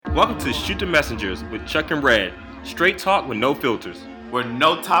Welcome to Shoot the Messengers with Chuck and Red. Straight talk with no filters. Where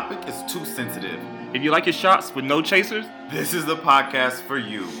no topic is too sensitive. If you like your shots with no chasers, this is the podcast for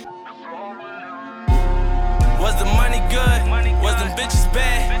you. Was the money good? Was them bitches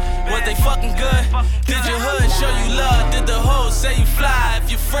bad? Was they fucking good? Did your hood show you love? Did the hoes say you fly?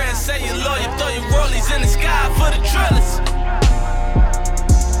 If your friends say you loyal, throw your rollies in the sky for the trellis.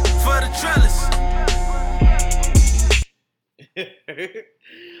 For the trellis.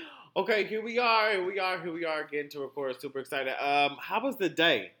 Okay, here we are getting to record. Super excited. How was the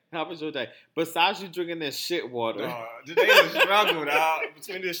day? How was your day? Besides you drinking this shit water. Today was a struggle, dog.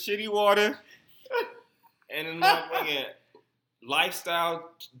 Between this shitty water and the motherfucking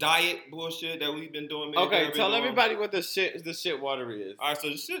lifestyle diet bullshit that we've been doing. Okay, tell everybody what the shit water is. All right, so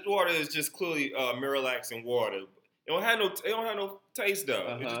the shit water is just clearly Miralax and water. It don't have no taste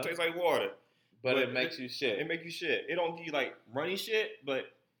though. It just tastes like water. But it makes you shit. It makes you shit. It don't give you like runny shit, but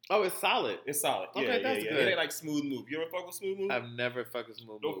oh, it's solid. It's solid. Okay, that's good. It ain't like Smooth Move. You ever fuck with Smooth Move? I've never fucked with Smooth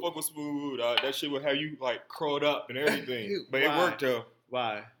Move. Don't fuck with Smooth Move. That shit will have you like curled up and everything. But it worked though.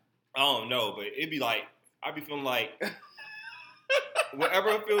 Why? I don't know, but it'd be like I'd be feeling like whatever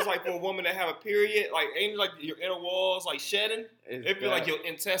it feels like for a woman to have a period, like ain't like your inner walls like shedding. It feel like your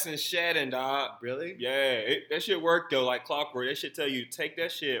intestines shedding, dog. Really? Yeah, that shit worked though, like clockwork. That shit tell you take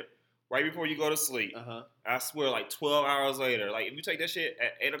that shit right before you go to sleep. I swear, like 12 hours later, like if you take that shit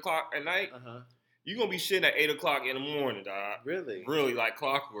at 8 o'clock at night, you're gonna be shitting at 8 o'clock in the morning, dog. Really? Really, like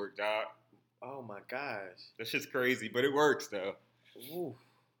clockwork, dog. Oh my gosh. That shit's crazy, but it works though. Ooh.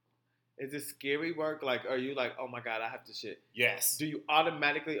 Is it scary work? Like, are you like, oh my God, I have to shit? Yes. Do you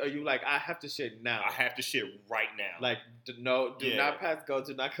automatically, are you like, I have to shit now? I have to shit right now. Like, do not pass go,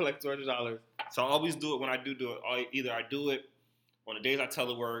 do not collect $200. So I always do it when I do it. Either I do it on the days I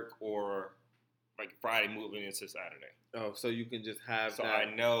telework or like Friday moving into Saturday. Oh, so you can just have so that. I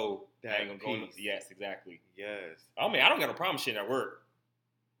know that I ain't gonna go. peace. Yes, exactly. Yes. I mean, I don't got a problem shitting at work,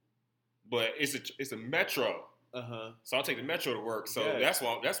 but it's a metro. So I'll take the metro to work. So that's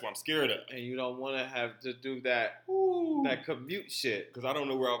why I'm scared of. And you don't want to have to do that that commute shit because I don't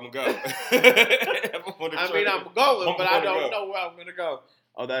know where I'm gonna go. I'm going, but I don't know where I'm gonna go.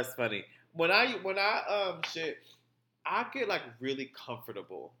 Oh, that's funny. When I shit, I get like really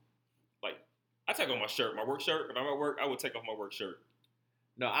comfortable. Like I take off my shirt, my work shirt. If I'm at work, I would take off my work shirt.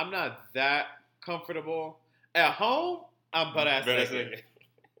 No, I'm not that comfortable. At home, I'm butt ass naked.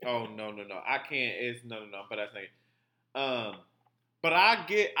 Oh no! I can't. It's no. But that's naked. But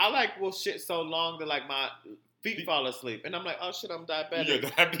I will shit so long that like my feet fall asleep, and I'm like, oh shit, I'm diabetic. Yeah,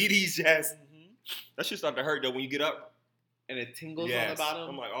 diabetes, yes. That shit start to hurt though when you get up, and it tingles on the bottom.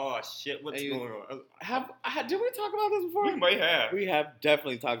 I'm like, oh shit, what's going on? Did we talk about this before? We might have. We have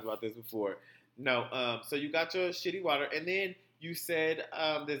definitely talked about this before. No. So you got your shitty water, and then you said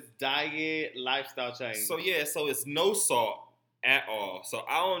this diet lifestyle change. So it's no salt at all. So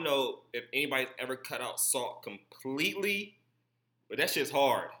I don't know if anybody's ever cut out salt completely, but that shit's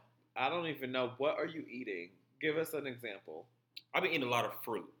hard. I don't even know. What are you eating? Give us an example. I've been eating a lot of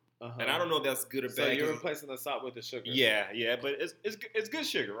fruit, and I don't know if that's good or bad. So you're replacing the salt with the sugar. Yeah, but it's good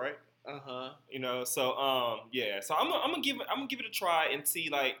sugar, right? You know, so So I'm gonna give it a try and see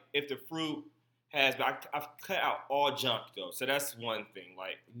like if the fruit has. But I've cut out all junk though, so that's one thing.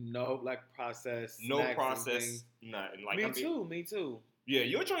 Like no like processed. No processed. Nothing. Like Me too. Yeah,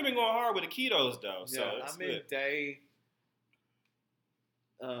 your joint been going hard with the ketos though. So yeah, I'm in day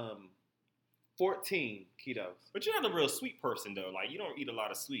 14 ketos. But you're not a real sweet person though. Like you don't eat a lot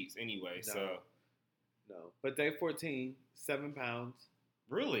of sweets anyway. No. But day 14, 7 pounds.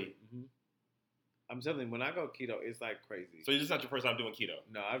 Really? Mm-hmm. I'm telling you, when I go keto, it's like crazy. So this is not your first time doing keto?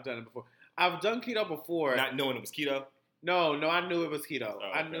 No, I've done it before. I've done keto before. Not knowing it was keto? No, I knew it was keto. Oh,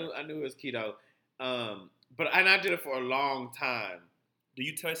 okay. I knew it was keto. But I did it for a long time. Do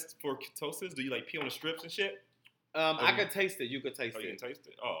you test for ketosis? Do you like pee on the strips and shit? I could taste it. You could taste it. You can taste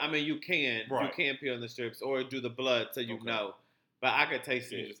it? Oh. I mean, you can. Right. You can pee on the strips or do the blood so you know. But I could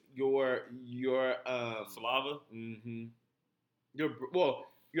taste it. Your saliva? Mm-hmm.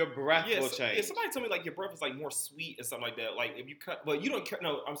 Your breath will change. Yeah, somebody told me like your breath is like more sweet and something like that. Like if you cut, but you don't cut.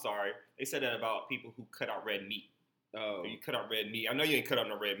 No, I'm sorry. They said that about people who cut out red meat. Oh, if you cut out red meat. I know you ain't cut out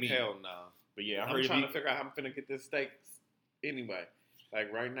no red meat. Hell no. But yeah, I'm trying to figure out how I'm finna get this steak anyway.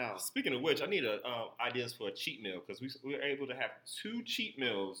 Like right now. Speaking of which, I need ideas for a cheat meal because we were able to have 2 cheat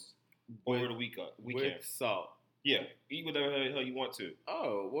meals over the weekend. With salt. Yeah, eat whatever the hell you want to.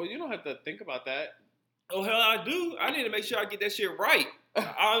 Oh, well, you don't have to think about that. Oh, hell, I do. I need to make sure I get that shit right.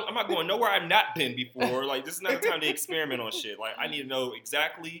 I'm not going nowhere I've not been before. Like, this is not the time to experiment on shit. Like, I need to know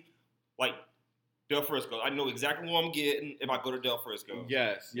exactly, like, Del Frisco. I know exactly what I'm getting if I go to Del Frisco.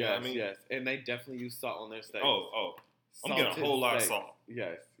 Yes, You know what I mean? yes. And they definitely use salt on their steaks. Oh. I'm getting a whole lot of salt.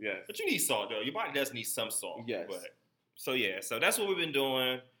 Yes. But you need salt, though. Your body does need some salt. Yes. So that's what we've been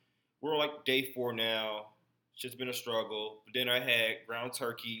doing. We're like day 4 now. It's just been a struggle. But then I had ground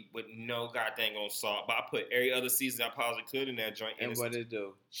turkey with no goddamn on salt. But I put every other season I possibly could in that joint. And what did it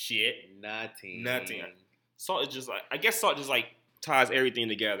do? Shit. Nothing. Salt is just like, I guess salt just like ties everything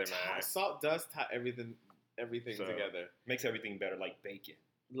together, man. Salt does tie everything together. Makes everything better, like bacon.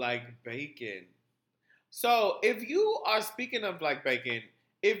 Like bacon. So if you are, speaking of like bacon,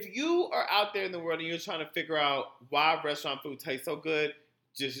 if you are out there in the world and you're trying to figure out why restaurant food tastes so good,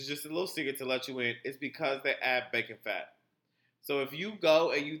 just a little secret to let you in. It's because they add bacon fat. So if you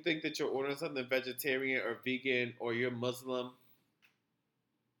go and you think that you're ordering something vegetarian or vegan or you're Muslim,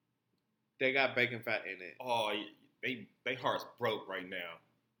 they got bacon fat in it. Oh, they hearts broke right now.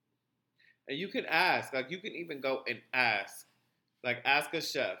 And you can ask, like you can even go and ask a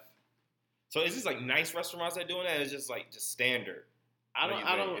chef. So is this like nice restaurants that doing that? Or is just like standard? I don't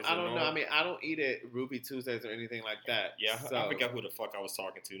know. I mean, I don't eat at Ruby Tuesdays or anything like that. Yeah, so. I forgot who the fuck I was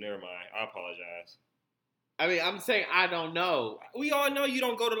talking to. Never mind. I apologize. I mean, I'm saying I don't know. We all know you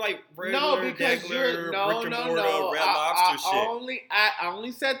don't go to like regular, because Red Lobster shit. I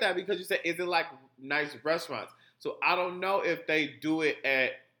only said that because you said, is it like nice restaurants? So I don't know if they do it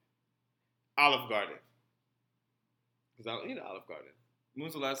at Olive Garden. Because I don't eat at Olive Garden. When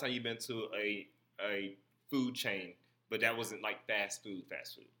was the last time you been to a food chain, but that wasn't like fast food,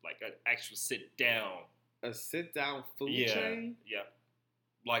 like an actual sit down? A sit down food chain? Yeah.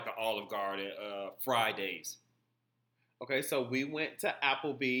 Like an Olive Garden, Fridays. Okay, so we went to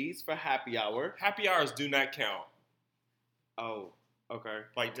Applebee's for happy hour. Happy hours do not count. Oh, okay.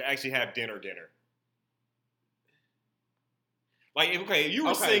 Like to actually have dinner. Like, okay, if you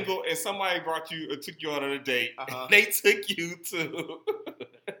were single and somebody brought you or took you out on a date, they took you to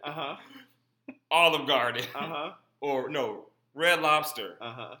Olive Garden. Or, no, Red Lobster.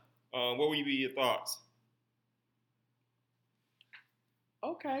 What would be your thoughts?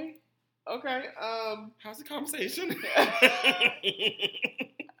 Okay. How's the conversation?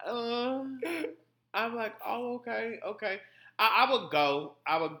 I'm like, oh, okay. I would go.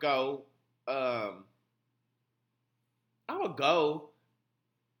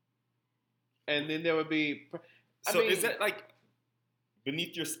 And then there would be. Is that like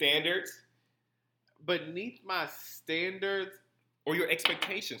beneath your standards? Beneath my standards, or your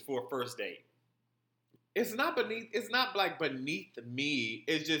expectations for a first date? It's not like beneath me.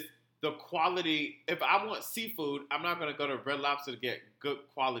 It's just the quality. If I want seafood, I'm not going to go to Red Lobster to get good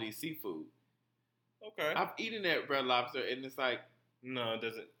quality seafood. Okay. I've eaten at Red Lobster and it's like, no, it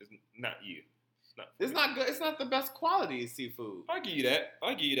doesn't. It's not you. It's not good. It's not the best quality seafood. I'll give you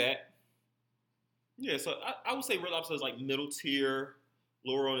that. Yeah, so I would say Red Lobster is like middle tier,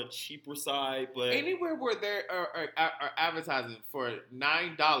 lower on the cheaper side, but anywhere where they are advertising for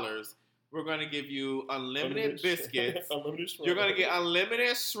 $9, we're going to give you unlimited biscuits. Unlimited shrimp. You're going to get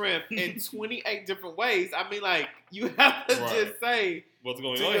unlimited shrimp in 28 different ways. I mean, like, you have to just say what's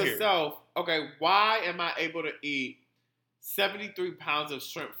going to on yourself, here? Okay, why am I able to eat 73 pounds of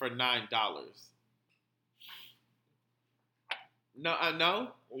shrimp for $9? No, I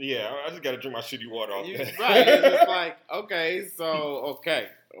know. Yeah, I just got to drink my shitty water off that. Right, it's just like, okay. So,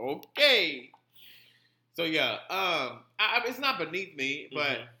 yeah, it's not beneath me,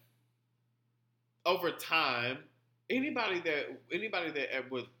 but over time, anybody that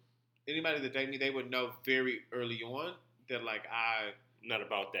date me, they would know very early on that like not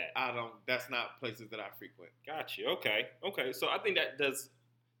about that. That's not places that I frequent. Gotcha. Okay. So I think that this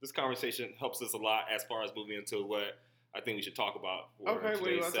conversation helps us a lot as far as moving into what I think we should talk about. Okay, what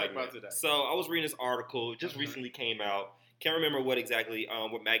do you want to talk about today? So I was reading this article. It just recently came out. Can't remember what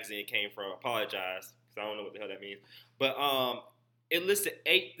magazine it came from. Apologize because I don't know what the hell that means. But it listed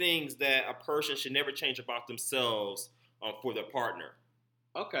 8 things that a person should never change about themselves for their partner.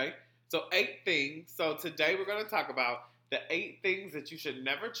 Okay, so 8 things. So today we're going to talk about the 8 things that you should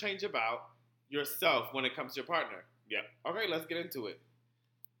never change about yourself when it comes to your partner. Yeah. Okay, let's get into it.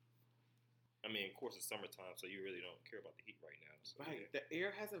 I mean, of course, it's summertime, so you really don't care about the heat right now. So right. Yeah. The air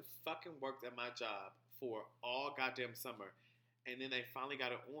hasn't fucking worked at my job for all goddamn summer. And then they finally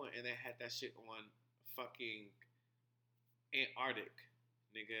got it on, and they had that shit on fucking Antarctic,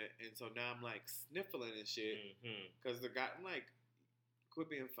 nigga. And so now I'm like sniffling and shit. Because they're gotten like,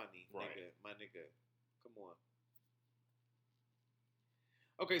 quit being funny, right. Nigga. My nigga. Come on.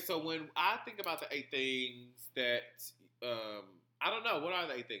 Okay, so when I think about the 8 things that I don't know. What are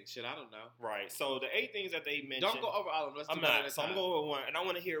the 8 things? Shit, I don't know. Right. So the 8 things that they mentioned. Don't go over all of them. Let's I'm not. So I'm going to go over one, and I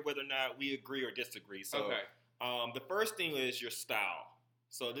want to hear whether or not we agree or disagree. So, okay. The first thing is your style.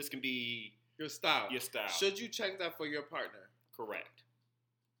 So this can be your style. Your style. Should you check that for your partner? Correct.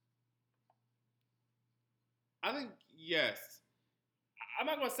 I think yes. I'm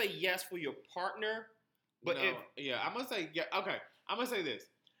not going to say yes for your partner, but I'm going to say yeah. Okay, I'm going to say this.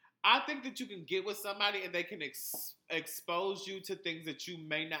 I think that you can get with somebody and they can expose you to things that you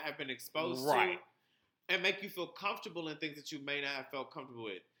may not have been exposed to, and make you feel comfortable in things that you may not have felt comfortable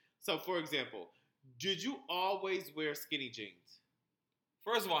with. So, for example, did you always wear skinny jeans?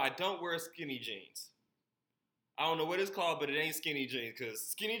 First of all, I don't wear skinny jeans. I don't know what it's called, but it ain't skinny jeans, because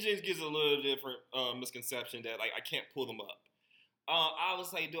skinny jeans gives a little different misconception that like I can't pull them up. I would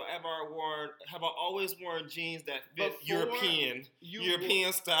say, have I always worn jeans that fit European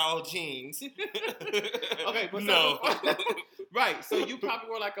style jeans? Okay, but no. Right, so you probably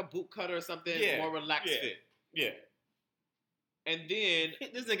wore like a boot cut or something, more relaxed fit. Yeah. And then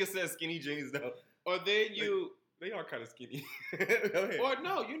this nigga says skinny jeans though. Or then you they are kind of skinny. Go ahead. Or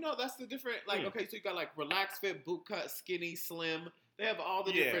no, that's the different okay, so you got like relaxed fit, boot cut, skinny, slim. They have all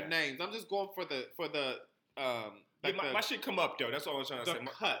the different names. I'm just going for the my shit come up though. That's what I was trying to say.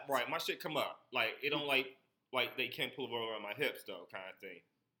 Cut. Right, my shit come up. Like it don't like they can't pull it around my hips though, kind of thing.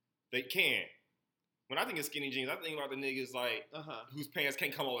 They can. When I think of skinny jeans, I think about the niggas like whose pants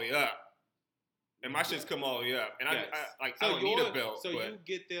can't come all the way up, and my shit's come all the way up. And I don't need a belt. So you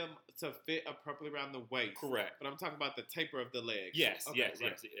get them to fit appropriately around the waist. Correct. But I'm talking about the taper of the legs. Yes, yes,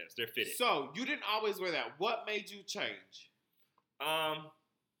 they're fitted. So you didn't always wear that. What made you change?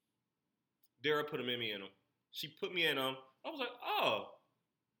 Dara put them in me in them. She put me in them. I was like, oh,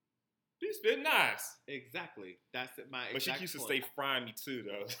 these fit nice. Exactly. That's my exact But she used to stay frying me too,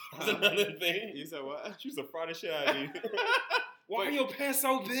 though. That's another thing. You said what? She used to fry the shit out of me. Why are your pants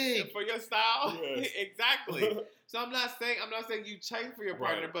so big? For your style? Yes. Exactly. So I'm not saying you change for your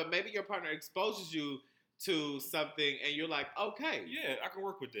partner, but maybe your partner exposes you to something and you're like, okay. Yeah, I can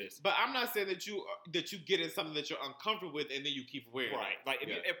work with this. But I'm not saying that you get in something that you're uncomfortable with and then you keep wearing. Right. Like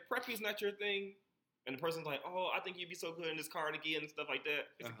if preppy is not your thing, and the person's like, oh, I think you'd be so good in this cardigan and stuff like that.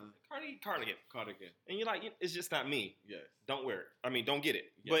 It's cardigan. And you're like, it's just not me. Yes. Don't wear it. I mean, don't get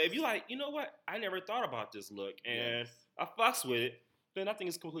it. Yes. But if you're like, you know what? I never thought about this look, and I fucks with it, then I think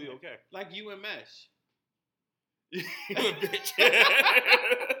it's completely okay. Like you and Mesh. You a bitch.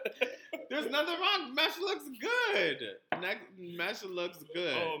 There's nothing wrong. Mesh looks good. Mesh looks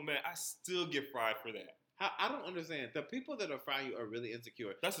good. Oh, man. I still get fried for that. I don't understand. The people that are frying you are really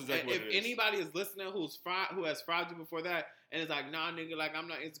insecure. That's exactly what it is. If anybody is listening who has fried you before that and is like, nah, nigga, like, I'm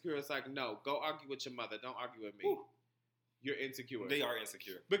not insecure. It's like, no, go argue with your mother. Don't argue with me. Ooh. You're insecure. They are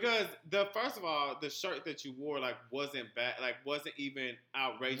insecure. Because first of all, the shirt that you wore, like, wasn't bad. Like, wasn't even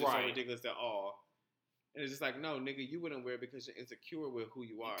outrageous or ridiculous at all. And it's just like, no, nigga, you wouldn't wear it because you're insecure with who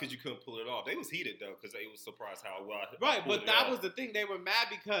you are. Because you couldn't pull it off. They was heated, though, because they was surprised how well Right, but that was the thing. They were mad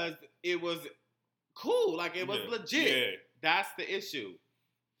because it was cool. Like, it was legit. Yeah. That's the issue.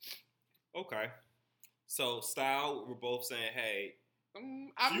 Okay. So, style, we're both saying, hey,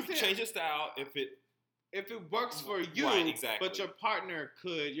 you can change your style if it works for you. Right, exactly. But your partner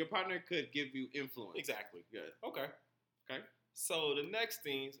could give you influence. Exactly. Good. Okay. So, the next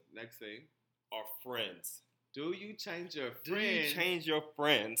thing are friends. Do you change your friends? Do you change your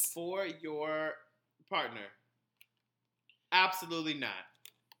friends for your partner? Absolutely not.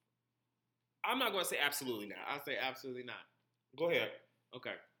 I'm not going to say absolutely not. I'll say absolutely not. Go ahead.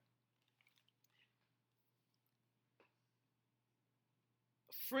 Okay.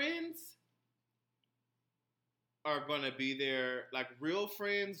 Friends are going to be there. Like real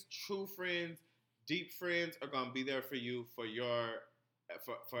friends, true friends, deep friends are going to be there for you for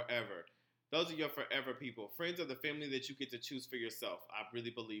forever. Those are your forever people. Friends are the family that you get to choose for yourself. I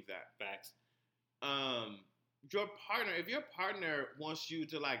really believe that. Facts. Your partner, if your partner wants you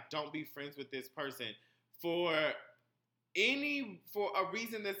to like, don't be friends with this person for a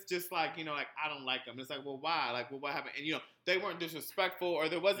reason that's just like, you know, like, I don't like them. It's like, well, why? Like, well, what happened? And, you know, they weren't disrespectful or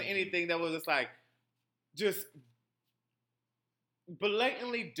there wasn't anything that was just like, just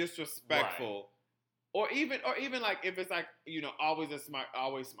blatantly disrespectful. Right. Or even like if it's like, you know, always smart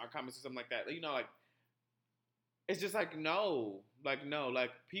comments or something like that. You know, like it's just like no. Like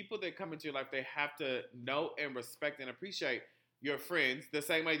people that come into your life, they have to know and respect and appreciate your friends the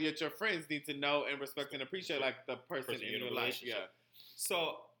same way that your friends need to know and respect and appreciate like the person in your life. Yeah.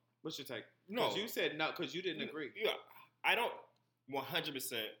 So what's your take? No, because you said no because you didn't agree. Yeah, I don't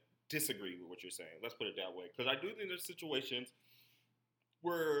 100% disagree with what you're saying. Let's put it that way. Because I do think there's situations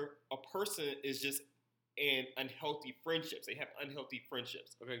where a person is just and unhealthy friendships. They have unhealthy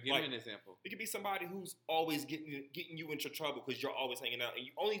friendships. Okay, give me an example. It could be somebody who's always getting you into trouble because you're always hanging out, and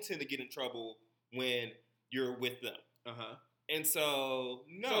you only tend to get in trouble when you're with them. And so,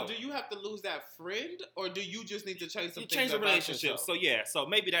 no. So do you have to lose that friend, or do you just need to change some things? Change the relationship. So yeah, so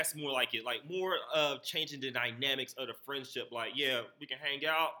maybe that's more like it, like more of changing the dynamics of the friendship. Like, yeah, we can hang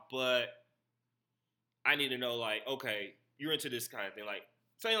out, but I need to know, like, okay, you're into this kind of thing. Like,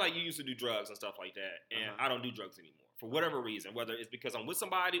 saying like you used to do drugs and stuff like that, and I don't do drugs anymore for whatever reason, whether it's because I'm with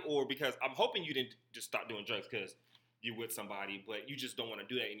somebody or because I'm hoping you didn't just stop doing drugs because you're with somebody, but you just don't want to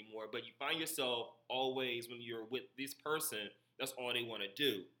do that anymore. But you find yourself always, when you're with this person, that's all they want to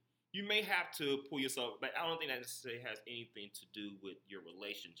do. You may have to pull yourself, but I don't think that necessarily has anything to do with your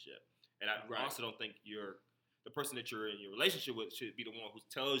relationship. And I also don't think the person that you're in your relationship with should be the one who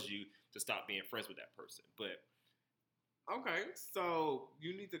tells you to stop being friends with that person. But okay, so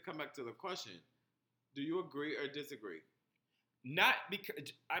you need to come back to the question. Do you agree or disagree? Not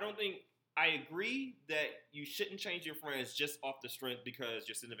because I don't think I agree that you shouldn't change your friends just off the strength because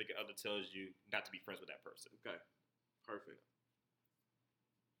your significant other tells you not to be friends with that person. Okay, perfect.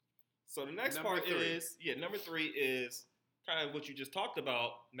 So the next part is, number 3 is kind of what you just talked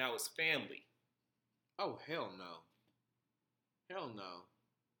about. Now it's family. Oh, hell no. Hell no.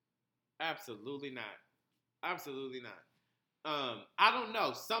 Absolutely not. Absolutely not. I don't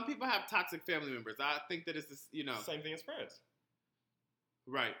know. Some people have toxic family members. I think that it's this, same thing as friends.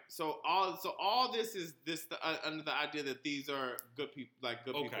 Right. So all this is under the idea that these are good people, like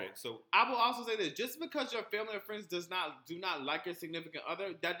good people. Okay. So I will also say this: just because your family or friends do not like your significant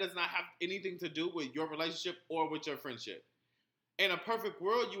other, that does not have anything to do with your relationship or with your friendship. In a perfect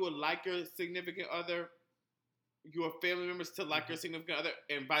world, you would like your significant other, your family members to like your significant other,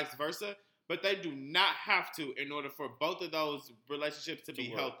 and vice versa. But they do not have to in order for both of those relationships to be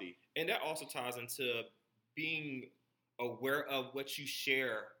healthy. And that also ties into being aware of what you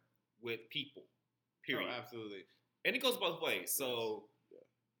share with people, period. Oh, absolutely. And it goes both ways. So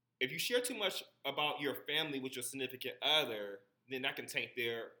if you share too much about your family with your significant other, then that can taint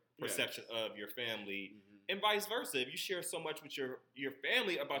their perception of your family. And vice versa. If you share so much with your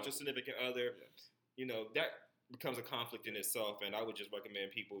family about your significant other, that becomes a conflict in itself. And I would just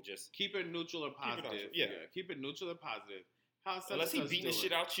recommend people just keep it neutral or positive. Keep it neutral or positive. Unless he beating the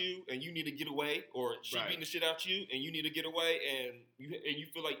shit out you and you need to get away, or she beating the shit out you and you need to get away, and you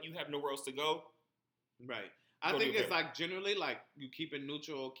feel like you have nowhere else to go. Right. I think it's like generally like you keep it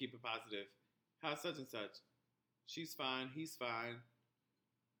neutral, keep it positive. How's such and such? She's fine. He's fine.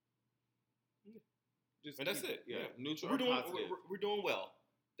 And that's it. Yeah. Neutral or positive. We're doing well.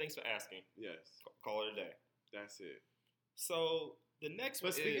 Thanks for asking. Yes. Call it a day. That's it. So the next one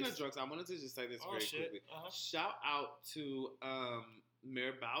is... But speaking of drugs, I wanted to just say this very quickly. Shout out to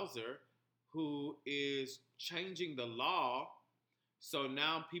Mayor Bowser, who is changing the law so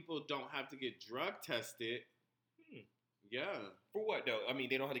now people don't have to get drug tested. Yeah. For what, though? I mean,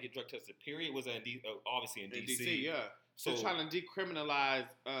 they don't have to get drug tested, period. Was that obviously in D.C.? In D.C., yeah. So they're trying to decriminalize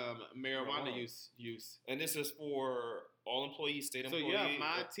marijuana use. And this is for all employees, state employees? So yeah,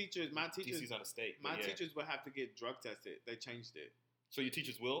 my teachers... DC's out of state. My teachers would have to get drug tested. They changed it. So your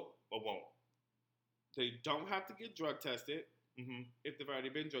teachers will or won't? They don't have to get drug tested if they've already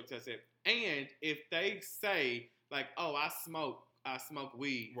been drug tested. And if they say, like, oh, I smoke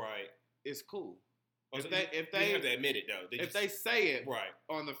weed, right, it's cool. If they have to admit it, though. They say it right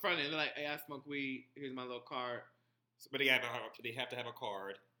on the front end, like, hey, I smoke weed, here's my little card. But they have to have a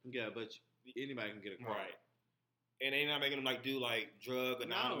card. Yeah, but anybody can get a card. Right. And they're not making them, like, do, like, drug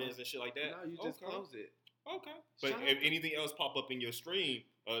anonymous and shit like that? No, you just close it. Okay. But if anything else pop up in your stream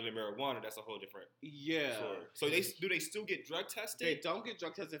other than marijuana, that's a whole different story. So do they still get drug tested? They don't get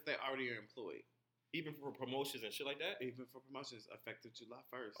drug tested if they already are employed. Even for promotions and shit like that? Even for promotions effective July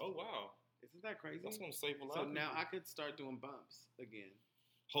 1st. Oh, wow. Isn't that crazy? That's going to save a lot. So now I could start doing bumps again.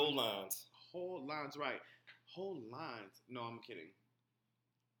 Whole lines. Whole lines, right. Whole lines. No, I'm kidding.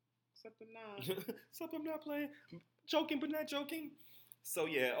 Except I'm not. Except I'm not playing. Joking, but not joking. So,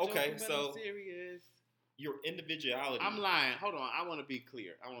 yeah, okay. Joking, so I'm serious. Your individuality. I'm lying. Hold on. I want to be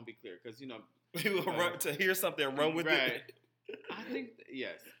clear. Because, to hear something and run with it. I think,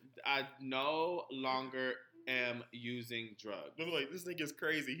 yes. I no longer am using drugs. I'm like, this nigga's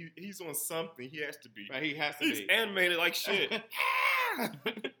crazy. He's on something. He has to be. Right, he has to be. He's animated like shit.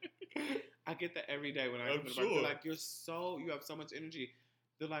 I get that every day when I come to the bar. They're like, you have so much energy.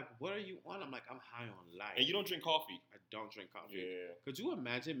 They're like, what are you on? I'm like, I'm high on life. And you don't drink coffee? I don't drink coffee. Yeah. Could you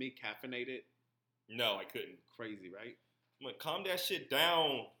imagine me caffeinated? No, I couldn't. Crazy, right? I'm like, calm that shit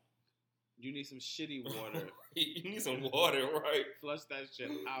down. You need some shitty water. You need some water, right? Flush that shit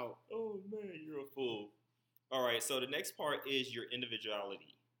out. Oh, man, you're a fool. All right, so the next part is your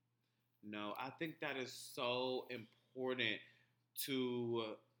individuality. No, I think that is so important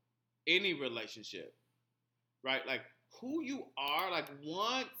to any relationship, right? Like who you are. Like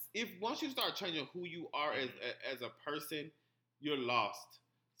once you start changing who you are as a person, you're lost.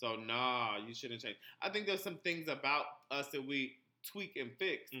 So nah, you shouldn't change. I think there's some things about us that we tweak and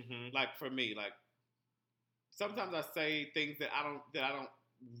fix. Mm-hmm. Like for me, like sometimes I say things that I don't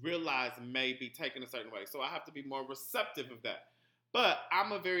realize may be taken a certain way. So I have to be more receptive of that. But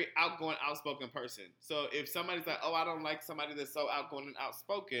I'm a very outgoing, outspoken person. So if somebody's like, oh, I don't like somebody that's so outgoing and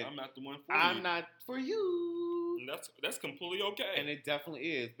outspoken, I'm not the one for you. I'm not for you. And that's completely okay. And it definitely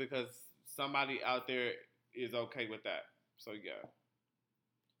is because somebody out there is okay with that. So yeah.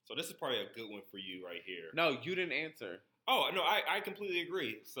 So this is probably a good one for you right here. No, you didn't answer. Oh, no, I completely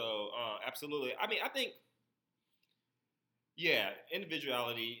agree. So absolutely. I mean, I think, yeah,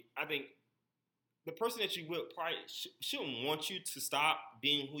 individuality, I think the person that you will probably shouldn't want you to stop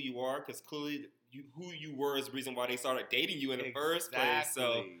being who you are because clearly who you were is the reason why they started dating you in the first place.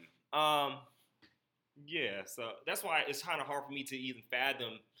 So, yeah, so that's why it's kind of hard for me to even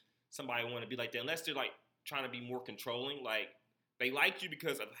fathom somebody want to be like that unless they're like trying to be more controlling. Like they like you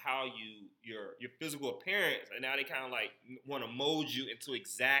because of how your physical appearance, and now they kind of like want to mold you into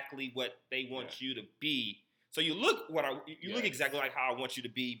exactly what they want you to be. So you look look exactly like how I want you to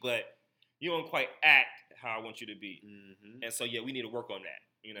be, but you don't quite act how I want you to be. Mm-hmm. And so, yeah, we need to work on that,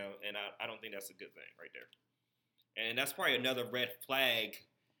 you know, and I don't think that's a good thing right there. And that's probably another red flag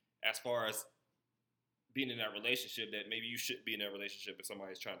as far as being in that relationship that maybe you shouldn't be in that relationship if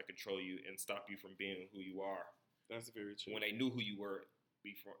somebody's trying to control you and stop you from being who you are. That's very true. When they knew who you were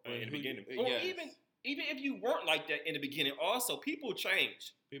before in the beginning. Or even if you weren't like that in the beginning, also, people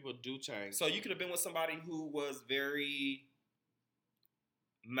change. People do change. So you could have been with somebody who was very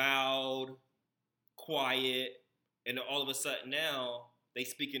mild, quiet, and all of a sudden now they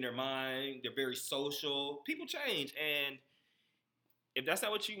speak in their mind. They're very social. People change, and if that's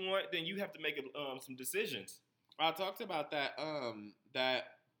not what you want, then you have to make some decisions. I talked about that that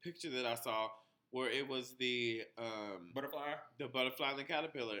picture that I saw where it was the butterfly and the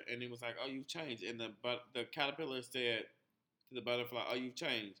caterpillar, and it was like, "Oh, you've changed," and the caterpillar said to the butterfly, "Oh, you've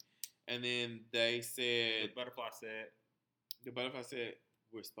changed," and then they said, the butterfly said.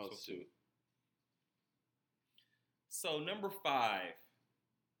 We're supposed to. So, number 5,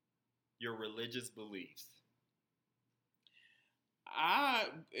 your religious beliefs. I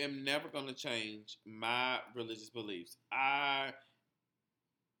am never going to change my religious beliefs. I'm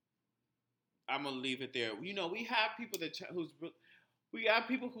going to leave it there. You know, we have people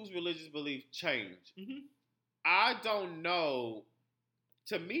whose religious beliefs change. Mm-hmm. I don't know.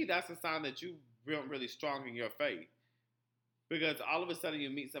 To me, that's a sign that you weren't really strong in your faith. Because all of a sudden you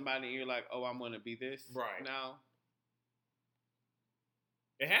meet somebody and you're like, oh, I'm going to be this now.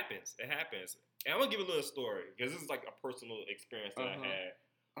 It happens. And I'm going to give a little story because this is like a personal experience that I had.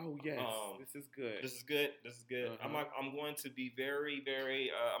 Oh, yes. This is good. Uh-huh. I'm going to be very,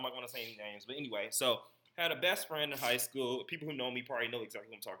 very, I'm not going to say any names. But anyway, so I had a best friend in high school. People who know me probably know exactly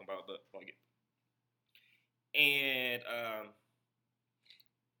what I'm talking about. But fuck it. And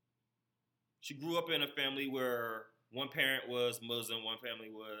she grew up in a family where one parent was Muslim, one parent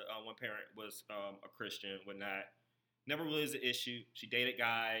was a Christian, whatnot. Never really was an issue. She dated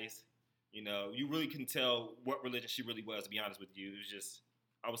guys. You know, you really can tell what religion she really was, to be honest with you. It was just,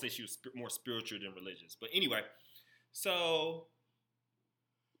 I would say she was more spiritual than religious. But anyway, so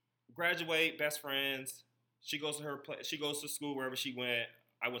graduate, best friends. She goes to school wherever she went.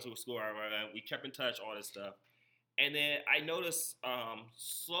 I went to a school wherever I went. We kept in touch, all this stuff. And then I noticed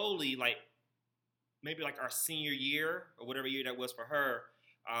slowly, like, maybe like our senior year or whatever year that was for her,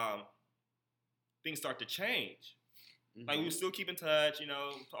 things start to change. Mm-hmm. Like we would still keep in touch, you know,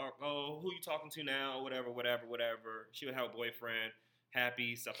 talk, oh, who you talking to now, whatever. She would have a boyfriend,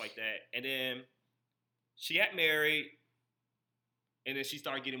 happy, stuff like that. And then she got married, and then she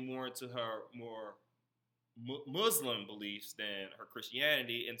started getting more into her more Muslim beliefs than her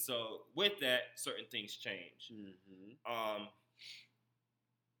Christianity. And so with that, certain things change. Mm-hmm.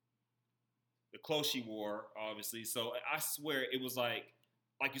 The clothes she wore, obviously. So I swear it was like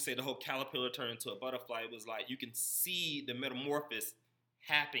you said, the whole caterpillar turned into a butterfly. It was like you can see the metamorphosis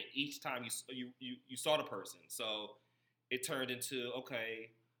happen each time you saw the person. So it turned into,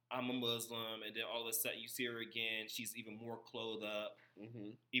 okay, I'm a Muslim, and then all of a sudden you see her again. She's even more clothed up,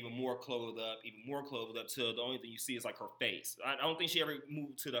 even more clothed up, till the only thing you see is like her face. I don't think she ever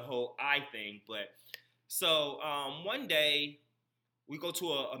moved to the whole eye thing. But so one day we go to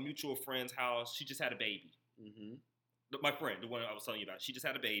a mutual friend's house. She just had a baby. Mm-hmm. My friend, the one I was telling you about, she just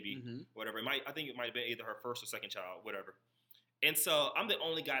had a baby, whatever. I think it might have been either her first or second child, whatever. And so I'm the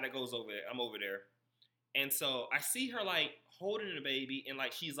only guy that goes over there. I'm over there. And so I see her like holding the baby and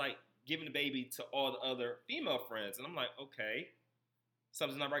like she's like giving the baby to all the other female friends. And I'm like, okay,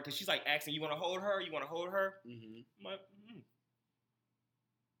 something's not right. Because she's like asking, you want to hold her? You want to hold her? I'm like,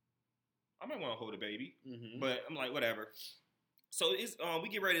 I might want to hold the baby. But I'm like, whatever. So it's we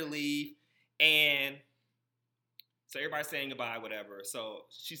get ready to leave. And so everybody's saying goodbye, whatever. So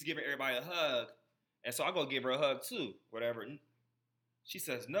she's giving everybody a hug. And so I go give her a hug too, whatever. She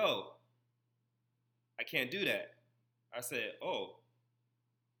says, no, I can't do that. I said, oh.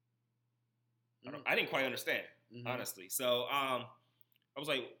 I didn't quite understand, honestly. So I was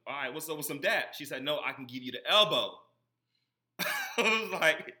like, all right, what's up with some dap? She said, no, I can give you the elbow. I was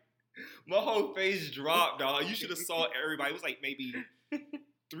like, my whole face dropped, dog. You should have saw everybody. It was like maybe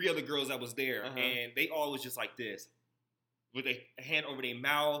 3 other girls that was there. And they all was just like this. With a hand over their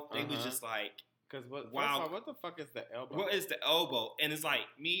mouth. They was just like, because wow. What the fuck is the elbow? What is the elbow? And it's like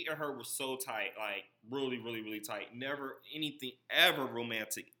me and her were so tight, like really, really, really tight. Never anything ever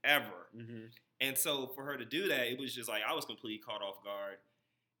romantic ever. And so for her to do that, it was just like I was completely caught off guard.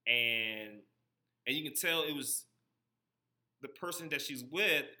 And you can tell it was the person that she's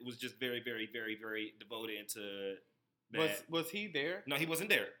with was just very, very, very, very devoted into that. Was he there? No, he wasn't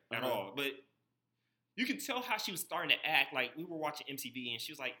there at all. But you can tell how she was starting to act. Like, we were watching MTV, and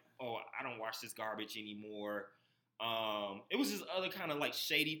she was like, oh, I don't watch this garbage anymore. It was just other kind of, like,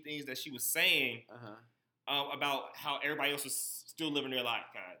 shady things that she was saying about how everybody else was still living their life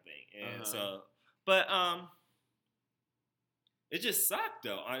kind of thing. And so, but it just sucked,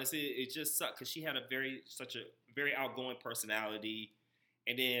 though. Honestly, it just sucked because she had such a very outgoing personality.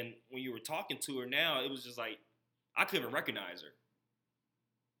 And then when you were talking to her now, it was just like, I couldn't recognize her.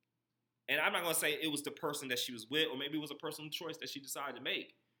 And I'm not going to say it was the person that she was with, or maybe it was a personal choice that she decided to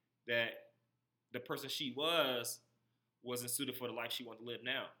make, that the person she wasn't suited for the life she wanted to live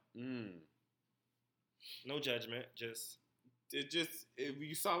now. No judgment,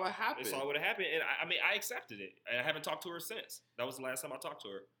 you saw what happened. I saw what happened, and I accepted it. And I haven't talked to her since. That was the last time I talked to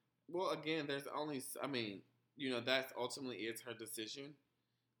her. Well, again, that's ultimately is her decision.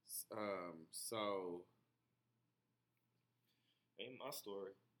 So ain't my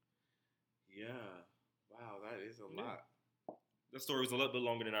story. Yeah. Wow, that is a lot. The story was a little bit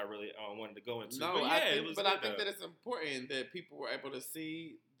longer than I really wanted to go into. No, but I think that it's important that people were able to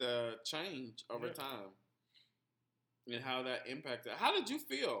see the change over time and how that impacted. How did you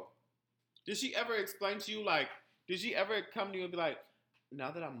feel? Did she ever explain to you, like, did she ever come to you and be like,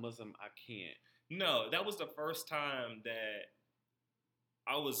 now that I'm Muslim, I can't? No, that was the first time that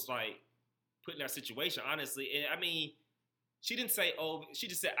I was, like, put in that situation, honestly. And, I mean, she didn't say, oh, she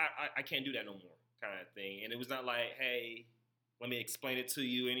just said, I can't do that no more kind of thing. And it was not like, hey, let me explain it to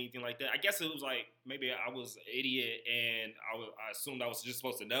you, anything like that. I guess it was like, maybe I was an idiot and I assumed I was just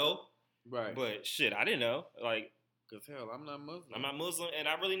supposed to know. Right. But shit, I didn't know. Like, because hell, I'm not Muslim. I'm not Muslim, and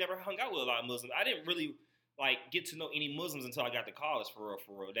I really never hung out with a lot of Muslims. I didn't really, like, get to know any Muslims until I got to college, for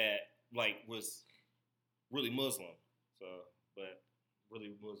real, that, like, was really Muslim. So, but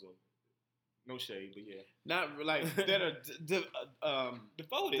really Muslim. No shade, but yeah. Not like that are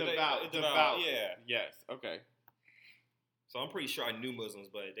devoted. Devout. Yeah. Yes. Okay. So I'm pretty sure I knew Muslims,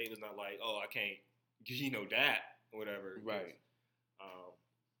 but they was not like, oh, I can't, that or whatever. Right.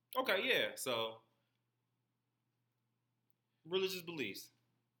 Okay, yeah. So religious beliefs.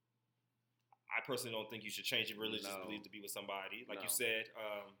 I personally don't think you should change your religious belief to be with somebody. Like you said,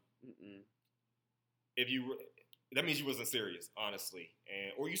 that means you wasn't serious, honestly,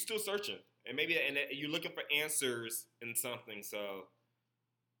 or you still searching. And maybe you're looking for answers in something, so.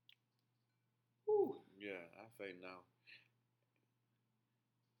 Whew. Yeah, I say no.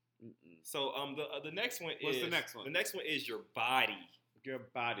 So the next one is. What's the next one? The next one is your body. Your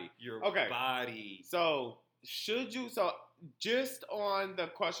body. Your body. So just on the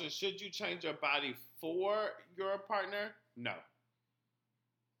question, should you change your body for your partner? No.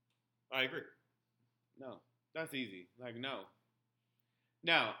 I agree. No. That's easy. Like, no.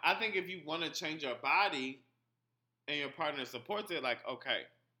 Now, I think if you want to change your body and your partner supports it, like, okay.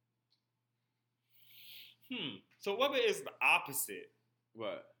 So what is the opposite?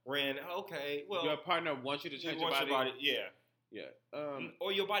 What? When, okay, well. Your partner wants you to change your body? Yeah. Yeah.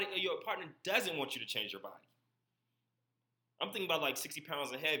 Or your partner doesn't want you to change your body. I'm thinking about, like, 60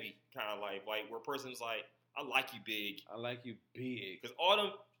 pounds and heavy kind of life. Like, where a person's like, I like you big. I like you big. Because all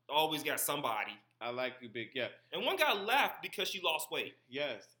them always got somebody. I like you big, yeah. And one guy left because she lost weight.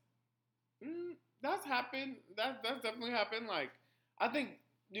 Yes. That's happened. That's definitely happened. Like, I think,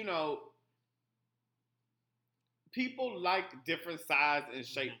 people like different size and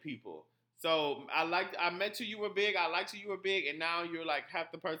shape people. So I met you were big. I liked you were big, and now you're like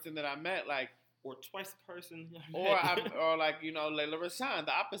half the person that I met. Like. Or twice the person. or like, you know, Layla Rashawn,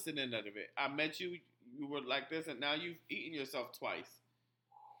 the opposite end of it. I met you, you were like this, and now you've eaten yourself twice.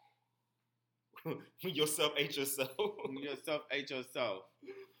 When yourself ate yourself. When yourself ate yourself.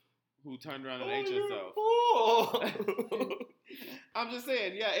 Who turned around and ate yourself. I'm just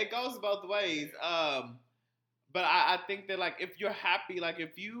saying, yeah, it goes both ways. But I think that, like, if you're happy, like,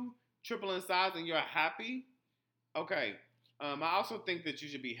 if you triple in size and you're happy, okay. I also think that you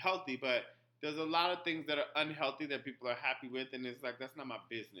should be healthy, but there's a lot of things that are unhealthy that people are happy with, and it's like, that's not my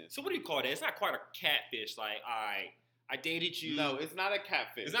business. So what do you call that? It's not quite a catfish. Like, I dated you. No, it's not a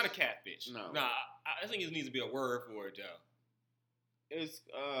catfish. It's not a catfish. No. Nah, I think it needs to be a word for it, though. It's,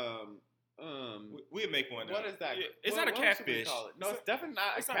 we'll make one. What is that? Yeah, it's not a catfish. No, it's definitely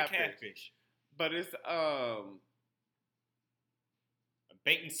not a catfish. Not a catfish. But it's, a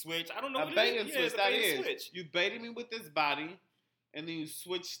bait and switch. I don't know a what bait it and is. switch, Yeah, that is. Switch. You baited me with this body, and then you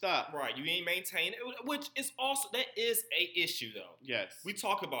switched up. Right, you ain't maintained it, which is also, that is a issue, though. Yes. We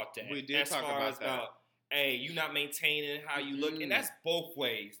talk about that. We did talk about that. Hey, you not maintaining how you look, and that's both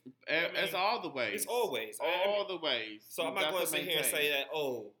ways. It's all the ways. It's always. All the ways. So I'm not going to sit here and say that,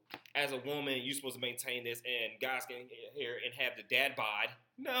 oh, as a woman, you're supposed to maintain this, and guys can get here and have the dad bod.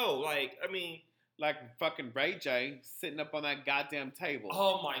 No, like, I mean. Like fucking Ray J sitting up on that goddamn table.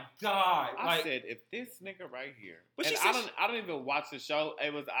 Oh my God. I said, if this nigga right here. But and I don't even watch the show.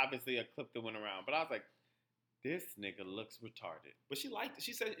 It was obviously a clip that went around. But I was like, this nigga looks retarded. But she liked it.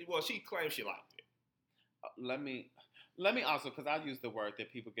 She said, well, she claimed she liked it. Let me also, because I use the word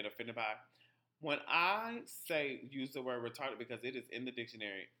that people get offended by. When I say use the word retarded, because it is in the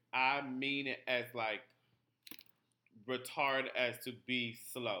dictionary, I mean it as like retard as to be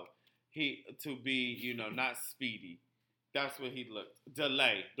slow. To be, you know, not speedy. That's what he looked.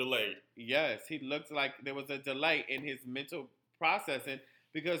 Delayed. Yes, he looked like there was a delay in his mental processing,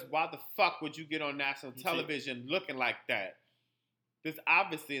 because why the fuck would you get on national television looking like that? There's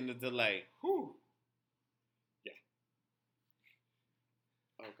obviously in the delay. Whew. Yeah.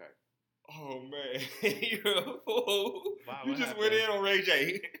 Okay. Oh, man. You're a fool. Wow, you just went in on Ray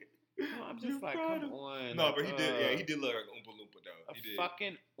J. No, I'm just like, come on. No, but he did. Yeah, he did look like Oompa Loompa, though. He did.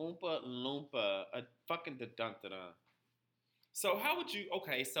 Fucking Oompa Loompa, a fucking da-dun-da-dun. So how would you?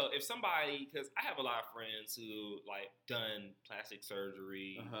 Okay, so if somebody, because I have a lot of friends who like done plastic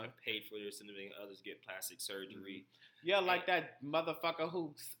surgery, like, paid for their significant others get plastic surgery. Yeah, like that motherfucker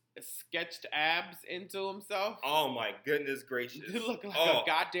who sketched abs into himself. Oh my goodness gracious! He looked like a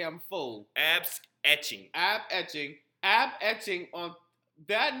goddamn fool. Ab etching on.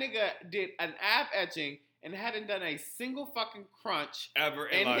 That nigga did an ab etching and hadn't done a single fucking crunch ever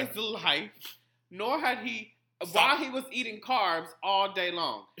in his life, nor had he, while he was eating carbs all day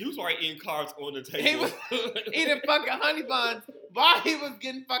long. He was already eating carbs on the table. He was eating fucking honey buns while he was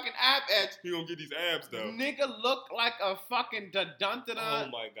getting fucking ab etched. He gonna get these abs though. Nigga looked like a fucking da-dun-da-dun. Oh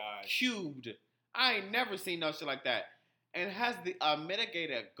my God. Cubed. I ain't never seen no shit like that. And has the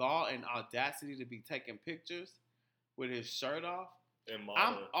mitigated gall and audacity to be taking pictures with his shirt off.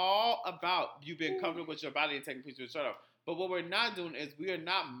 I'm all about you being comfortable with your body and taking pictures with your shirt off. But what we're not doing is we are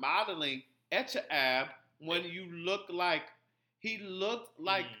not modeling etch a ab when you look like he looked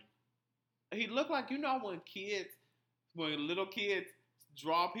like you know when little kids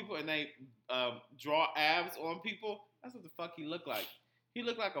draw people and they draw abs on people. That's what the fuck he looked like. He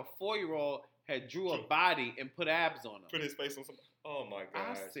looked like a 4-year-old had drew a body and put abs on him. Put his face on something. Oh my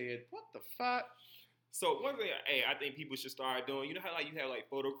God. I said, what the fuck? So one thing, I think people should start doing. You know how like you have like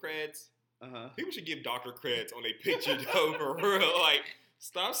photo creds? People should give doctor creds on their picture though, for real. Like,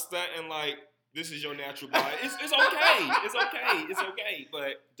 stop stunting like this is your natural body. It's okay. It's okay.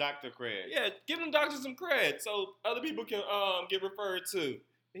 But doctor cred. Yeah, give them doctors some cred so other people can get referred to.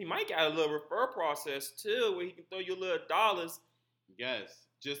 He might got a little refer process too, where he can throw you little dollars. Yes,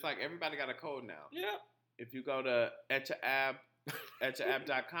 just like everybody got a code now. Yeah. If you go to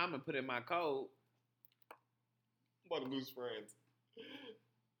etchaab.com and put in my code. I'm about to lose friends.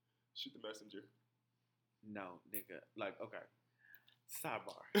 Shoot the messenger. No, nigga. Like, okay.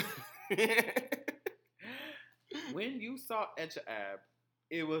 Sidebar. When you saw Etch-a-Ab,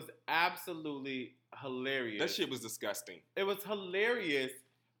 it was absolutely hilarious. That shit was disgusting. It was hilarious.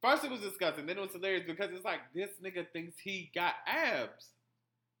 First it was disgusting, then it was hilarious because it's like, this nigga thinks he got abs.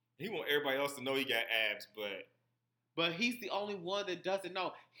 He want everybody else to know he got abs, but he's the only one that doesn't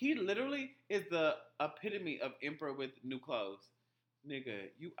know. He literally is the epitome of emperor with new clothes.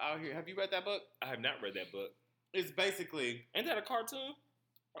 Nigga, you out here. Have you read that book? I have not read that book. It's basically... Ain't that a cartoon?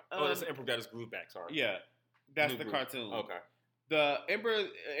 Oh, that's the Emperor got his groove back, sorry. Yeah. That's the cartoon. Okay. The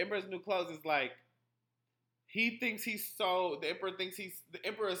Emperor's New Clothes is like he thinks the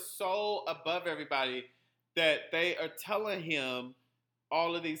Emperor is so above everybody that they are telling him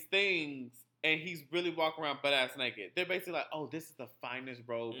all of these things, and he's really walking around butt ass naked. They're basically like, "Oh, this is the finest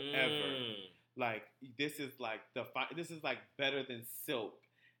robe ever. Like this is like this is like better than silk.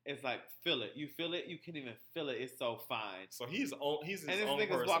 It's like feel it. You feel it. You can't even feel it. It's so fine." So he's his own person. And this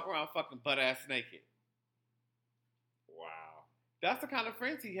nigga's walking around fucking butt ass naked. Wow. That's the kind of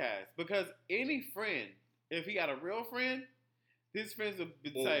friends he has. Because any friend, if he got a real friend, his friends would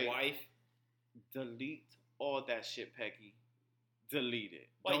say, wife, delete all that shit, Peggy. Delete it.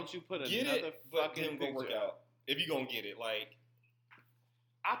 Like, don't you put get another it, but fucking then go work out. If you gonna get it, like,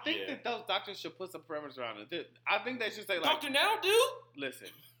 I think that those doctors should put some parameters around it. I think they should say, like, Doctor Now, dude. Listen,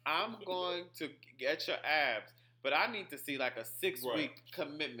 I'm going to get your abs, but I need to see like a 6-week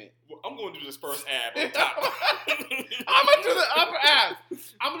commitment. Well, I'm going to do this first ab on top. I'm gonna do the upper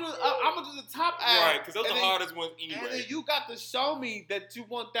abs. I'm gonna do the top abs. Right, because those are the hardest ones anyway. And then you got to show me that you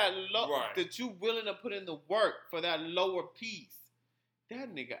want that that you willing to put in the work for that lower piece.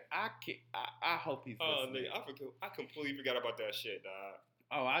 That nigga, I hope he's listening. Nigga, I completely forgot about that shit, dog.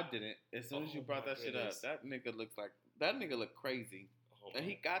 Oh, I didn't. As soon as you brought that shit up, that nigga look crazy. And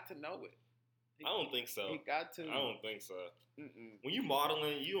he got to know it. I don't think so. He got to. I don't think so. Mm-mm. When you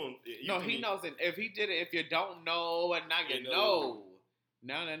modeling, you don't. No, he knows it. If he did it, if you don't know, and now you know.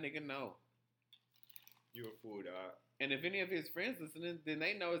 Now that nigga know. You a fool, dog. And if any of his friends listening, then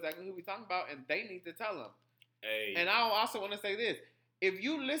they know exactly who we talking about, and they need to tell him. Hey. And I also want to say this. If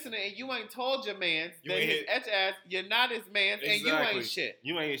you listening and you ain't told your man that his etch ass, you're not his man, and you ain't shit.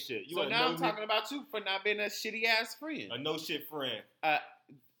 You ain't shit. So now I'm talking about you for not being a shitty ass friend. A no shit friend. A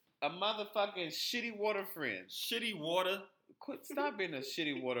motherfucking shitty water friend. Shitty water? Stop being a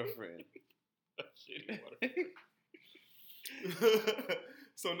shitty water friend. Shitty water.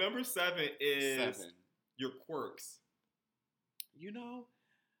 So number 7 is your quirks. You know,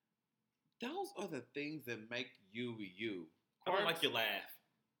 those are the things that make you you. I don't like your laugh.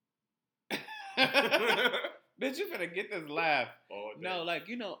 Bitch, you finna get this laugh. Oh, no, like,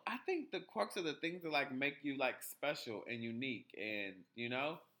 you know, I think the quirks are the things that like make you like special and unique, and you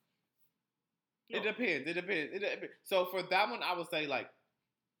know, it depends. It depends. So for that one, I would say like,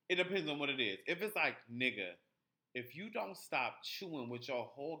 it depends on what it is. If it's like, nigga, if you don't stop chewing with your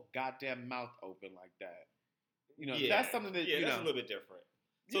whole goddamn mouth open like that, you know, that's something that you that's know, a little bit different.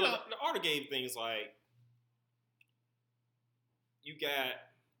 So the Art Game thing is like, you got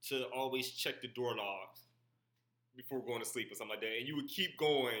to always check the door locks before going to sleep or something like that. And you would keep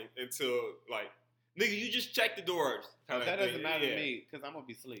going until, like, nigga, you just check the doors. That doesn't matter to me because I'm going to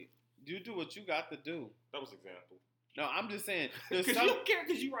be asleep. You do what you got to do. That was an example. No, I'm just saying. Because you don't care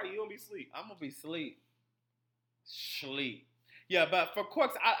because you're right. You don't be asleep. I'm going to be asleep. Sleep. Yeah, but for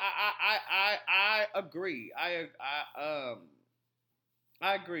quirks, I agree. I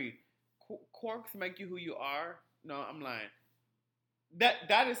agree. Quirks make you who you are. No, I'm lying.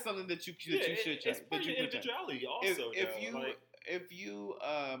 That is something that you should check. It's part of your individuality also. If you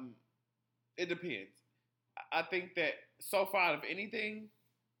it depends. I think that so far out of anything,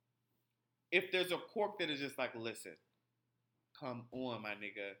 if there's a quirk that is just like, listen, come on, my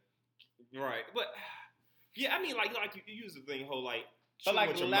nigga. Right. But yeah, I mean like you use the thing whole like, but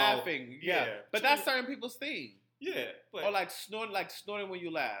like laughing, But that's certain people's thing. Yeah, but or like snorting when you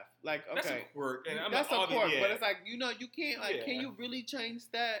laugh. Like, okay, that's a quirk. And that's a quirk, but it's like, you know, you can't like. Can you really change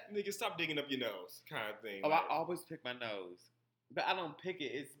that? Nigga, stop digging up your nose, kind of thing. Oh, like, I always pick my nose, but I don't pick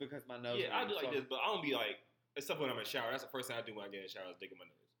it. It's because my nose. Yeah, I do like this, but I don't be like. Except when I'm in the shower. That's the first thing I do when I get in the shower is dig in my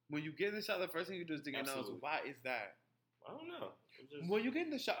nose. When you get in the shower, the first thing you do is dig your nose. Why is that? I don't know. When you get in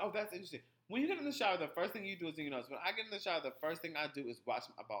the shower, oh, that's interesting. When you get in the shower, the first thing you do is dig your nose. When I get in the shower, the first thing I do is wash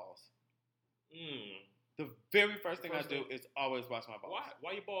my balls. The very first thing I do is always wash my balls.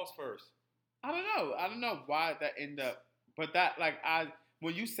 Why your balls first? I don't know why that ended up. But that, like,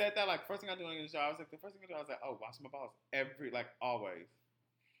 when you said that, like, first thing I do when I get in the shower, I was like, the first thing I do, I was like, oh, wash my balls. Always.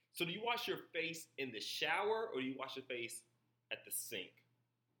 So do you wash your face in the shower or do you wash your face at the sink?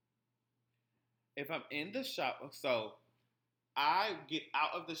 If I'm in the shower, so I get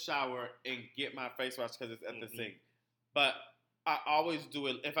out of the shower and get my face washed because it's at the sink. But I always do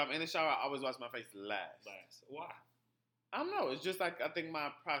it. If I'm in the shower, I always wash my face last. Why? I don't know. It's just like, I think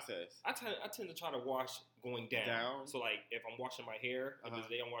my process. I tend to try to wash going down. So like if I'm washing my hair, if it's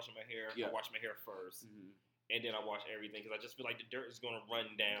the day I'm washing my hair, I wash my hair first. And then I wash everything because I just feel like the dirt is going to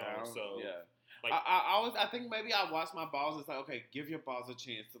run down. So like I think maybe I wash my balls. It's like, okay, give your balls a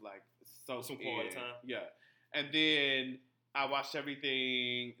chance to like soak some quality time. Yeah. And then I wash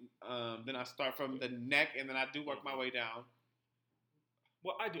everything. Then I start from the neck, and then I do work my way down.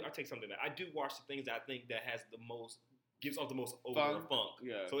 Well, I do. I take something back. I do wash the things that I think that has the most, gives off the most odor or funk.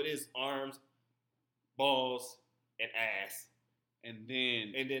 Yeah. So it is arms, balls, and ass. And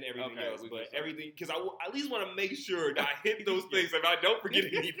then everything else. But everything, because I at least want to make sure that I hit those things. If I don't forget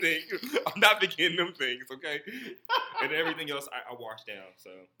anything, I'm not forgetting them things, okay? And everything else, I wash down.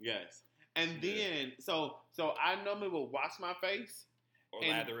 So yes. And then, so I normally will wash my face. Or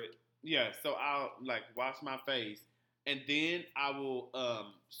lather it. Yeah, so I'll like wash my face. And then I will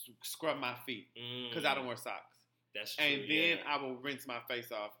scrub my feet. Because I don't wear socks. That's true. And then I will rinse my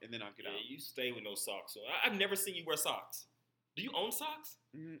face off, and then I'll get out. You stay with no socks. So I've never seen you wear socks. Do you own socks?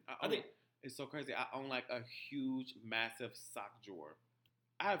 I think it's so crazy. I own like a huge, massive sock drawer.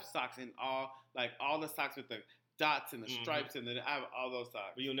 I have socks in all the socks with the dots and the stripes, and I have all those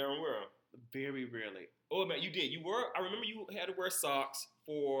socks. But you'll never wear them. Very rarely. Oh man, you did. You were. I remember you had to wear socks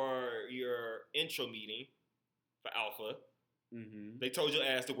for your intro meeting for Alpha. Mm-hmm. They told your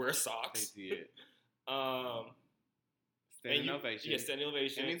ass to wear socks. They did. Standing ovation. Yeah, standing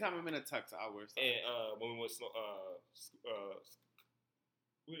ovation. Anytime I'm in a tux, I wear socks. And when we went,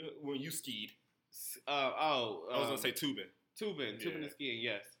 when you skied. I was gonna say tubing. Tubing and skiing.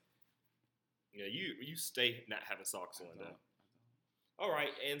 Yes. Yeah, you stay not having socks on though. All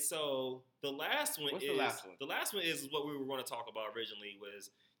right, and so the last one. What's the last one? The last one is what we were going to talk about originally, was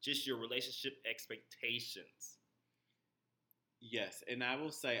just your relationship expectations. Yes, and I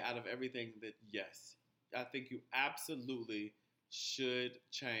will say, out of everything, that yes, I think you absolutely should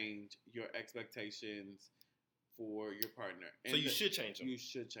change your expectations for your partner. And so you should change them. You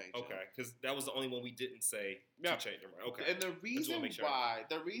should change them. Okay, because that was the only one we didn't say to change them. Right? Okay. And the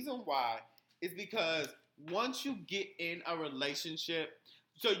reason why is because once you get in a relationship,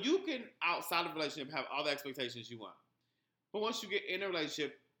 so you can, outside of a relationship, have all the expectations you want. But once you get in a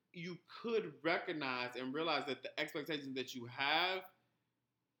relationship, you could recognize and realize that the expectations that you have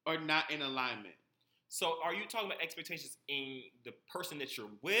are not in alignment. So are you talking about expectations in the person that you're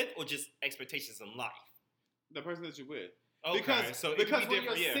with, or just expectations in life? The person that you're with. Okay, because when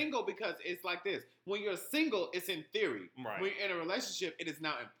you're single, because it's like this. When you're single, it's in theory. Right. When you're in a relationship, it is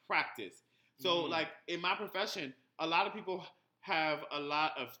now in practice. So, like, in my profession, a lot of people have a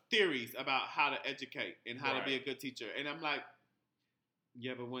lot of theories about how to educate and how to be a good teacher. And I'm like,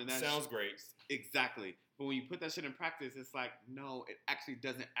 yeah, but when that sounds great. Exactly. But when you put that shit in practice, it's like, no, it actually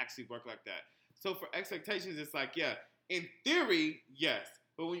doesn't actually work like that. So for expectations, it's like, yeah, in theory, yes.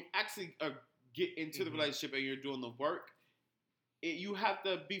 But when you actually get into the relationship and you're doing the work, you have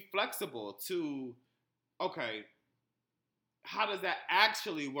to be flexible to, okay, how does that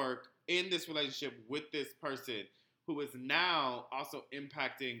actually work in this relationship with this person who is now also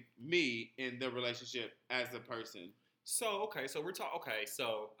impacting me in the relationship as a person? So, we're talking,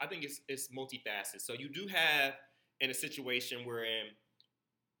 so I think it's multifaceted. So you do have in a situation wherein,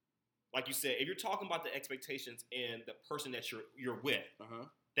 like you said, if you're talking about the expectations in the person that you're with,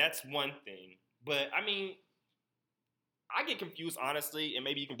 that's one thing. But I mean, I get confused, honestly, and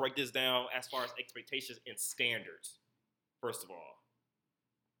maybe you can break this down as far as expectations and standards, first of all.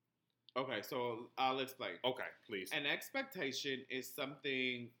 Okay, so I'll explain. Okay, please. An expectation is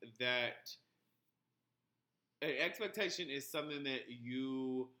something that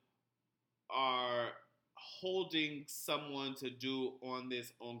you are holding someone to do on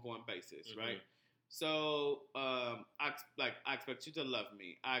this ongoing basis, right? So, I expect you to love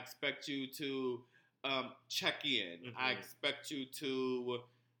me. I expect you to check in. I expect you to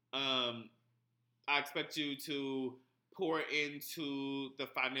pour into the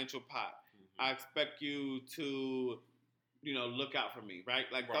financial pot. I expect you to, look out for me, right?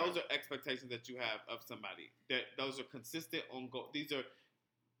 Like those are expectations that you have of somebody. That those are consistent, ongoing. These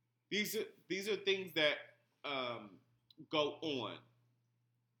are things that go on.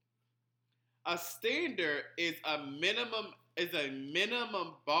 A standard is a minimum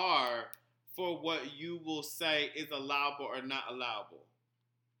bar for what you will say is allowable or not allowable,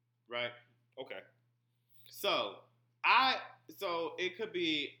 right? Okay. So it could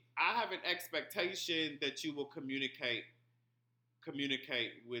be, I have an expectation that you will communicate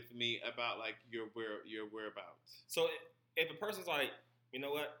with me about like your whereabouts. So if a person's like, you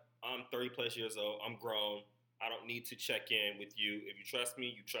know what, I'm 30 plus years old, I'm grown, I don't need to check in with you. If you trust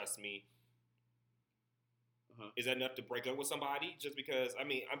me, you trust me. Is that enough to break up with somebody? Just because, I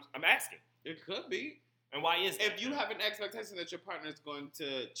mean, I'm asking. It could be. And why is that? If you have an expectation that your partner is going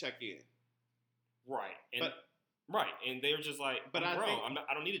to check in. Right. And they're just like, I'm grown.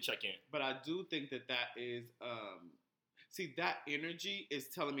 I don't need to check in. But I do think that is, that energy is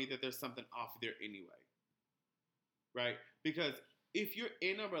telling me that there's something off there anyway. right? Because if you're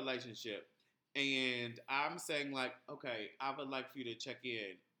in a relationship and I'm saying like, okay, I would like for you to check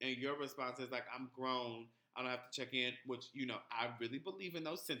in, and your response is like, I'm grown, I don't have to check in, which, you know, I really believe in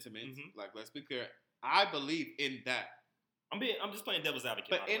those sentiments. Mm-hmm. Like, let's be clear. I believe in that. I'm just playing devil's advocate.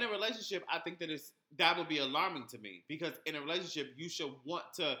 But in a relationship, I think that would be alarming to me, because in a relationship, you should want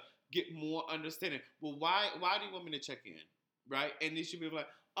to get more understanding. Well, why do you want me to check in, right? And you should be like,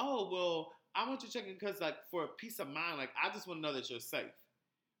 oh, well, I want you to check in because, like, for peace of mind, like, I just want to know that you're safe,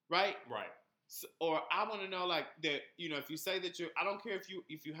 right? Right. So, or I want to know, like, that, you know, if you say that I don't care if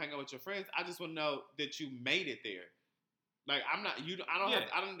you hang out with your friends, I just want to know that you made it there. Like, I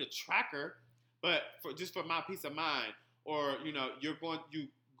don't need a tracker, but for my peace of mind. Or, you know, you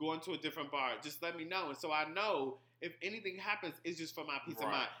going to a different bar, just let me know. And so I know if anything happens, it's just for my peace of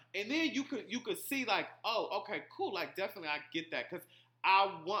mind. And then you could see like, oh, okay, cool. Like, definitely I get that. Because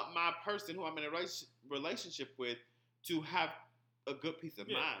I want my person who I'm in a relationship with to have a good peace of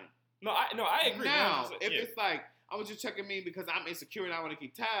mind. No, I agree. Now, if it's like, I want you checking me because I'm insecure and I want to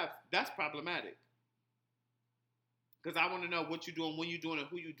keep tabs, that's problematic. Because I want to know what you're doing, when you're doing it,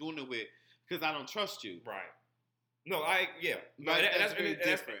 who you're doing it with, because I don't trust you. Right. No, that's very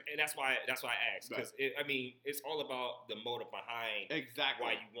different, and that's why I asked, because it's all about the motive behind exactly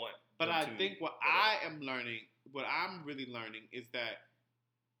why you want. But I think what I'm really learning is that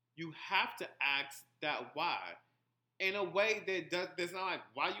you have to ask that why in a way that's not like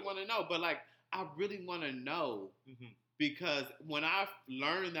why you want to know, but like I really want to know, because when I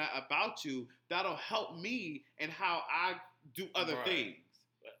learn that about you, that'll help me in how I do other things.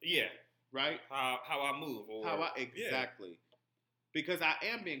 Yeah. Right? How I move. Exactly. Because I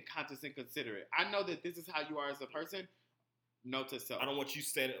am being conscious and considerate. I know that this is how you are as a person. Note to self. I don't want you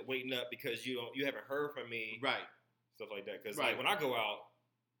waiting up because you haven't heard from me. Right. Stuff like that. Because like when I go out,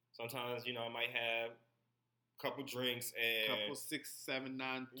 sometimes, you know, I might have a couple drinks and... Couple 6, 7,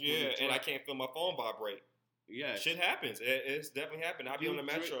 9, 20, and I can't feel my phone vibrate. Yeah. Shit happens. It's definitely happened. I'll be on the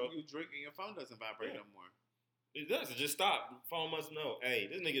metro. You drink and your phone doesn't vibrate no more. It does. It just stop. Phone must know. Hey,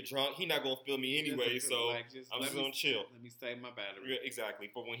 this nigga drunk. He not gonna feel me anyway. So I'm just gonna chill. Let me save my battery. Yeah, exactly.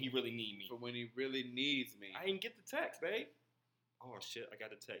 For when he really need me. For when he really needs me. I didn't get the text, babe. Oh shit, I got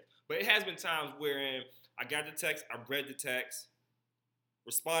the text. But it has been times wherein I got the text, I read the text,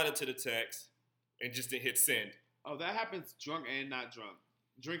 responded to the text, and just didn't hit send. Oh, that happens drunk and not drunk.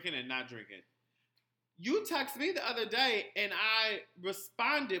 Drinking and not drinking. You texted me the other day, and I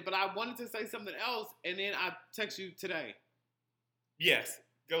responded, but I wanted to say something else, and then I text you today. Yes.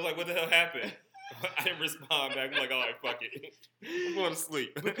 I was like, what the hell happened? I didn't respond back. I'm like, all right, fuck it. I'm going to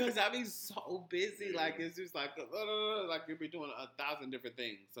sleep. Because I be so busy. Like, it's just like you'll be doing 1,000 different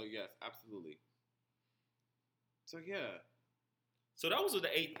things. So, yes, absolutely. So, yeah. So those are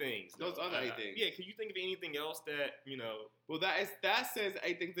the 8 things. Those are the 8 things. Yeah, can you think of anything else that, you know... Well, that says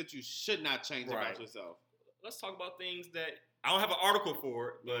 8 things that you should not change about yourself. Let's talk about things that... I don't have an article for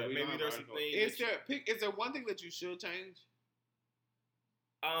it, but maybe there's some things... Is there one thing that you should change?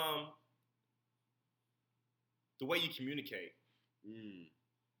 The way you communicate.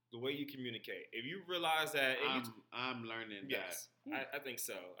 The way you communicate. If you realize that... I'm learning that. I think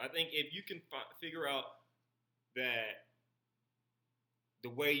so. I think if you can figure out that... the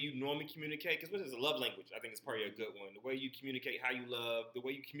way you normally communicate, because what is a love language? I think it's probably a good one. The way you communicate how you love, the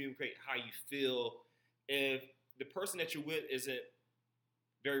way you communicate how you feel. If the person that you're with isn't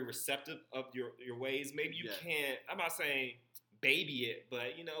very receptive of your ways, maybe you can't, I'm not saying baby it,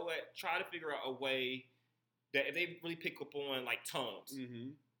 but you know what? Try to figure out a way that if they really pick up on like tones,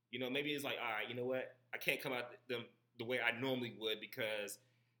 you know, maybe it's like, all right, you know what? I can't come out the way I normally would because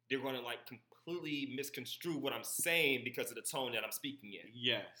they're going to like completely misconstrue what I'm saying because of the tone that I'm speaking in.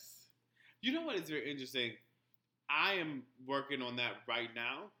 Yes. You know what is very interesting? I am working on that right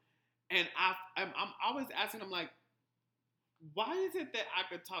now. And I'm always asking them, like, why is it that I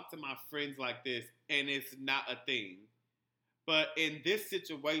could talk to my friends like this and it's not a thing? But in this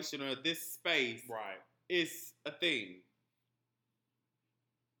situation or this space, it's a thing.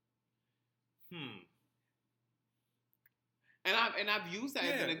 And I've used that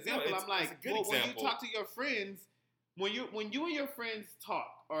as an example. I'm like, well, when you talk to your friends, when you and your friends talk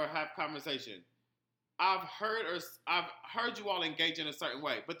or have conversation, I've heard you all engage in a certain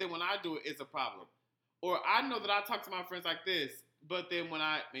way, but then when I do it, it's a problem. Or I know that I talk to my friends like this, but then when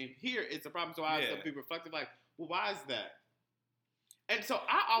I hear it's a problem, so I have to be reflective, like, well, why is that? And so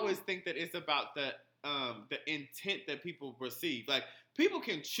I always think that it's about the intent that people receive. Like, people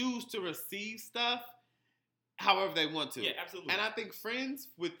can choose to receive stuff however they want to. Yeah, absolutely. And I think friends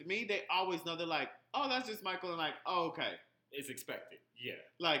with me, they always know, they're like, oh, that's just Michael, and like, oh, okay. It's expected. Yeah.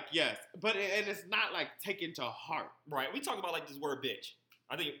 Like, yes. But and it's not like taken to heart. Right. We talk about like this word bitch.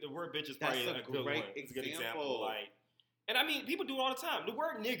 I think the word bitch is probably a good one. It's a good example. Like, and I mean, people do it all the time. The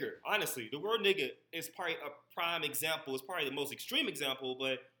word nigger, honestly, the word nigger is probably a prime example. It's probably the most extreme example,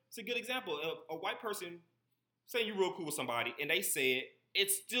 but it's a good example. A white person saying you're real cool with somebody and they say it,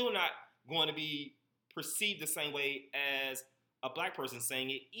 it's still not going to be perceived the same way as a black person saying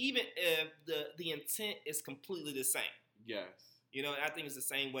it, even if the intent is completely the same. Yes. You know, and I think it's the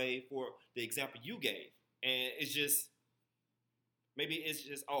same way for the example you gave. And it's just, maybe it's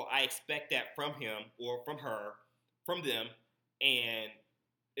just, oh, I expect that from him or from her, from them, and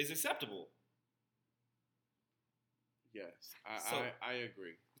it's acceptable. Yes, I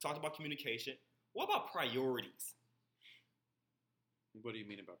agree. We talked about communication. What about priorities? What do you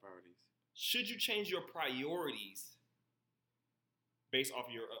mean about priorities? Should you change your priorities based off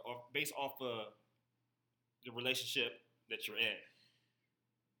the relationship that you're in?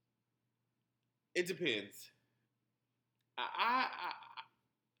 It depends.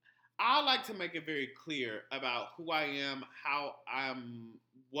 I like to make it very clear about who I am, how I'm,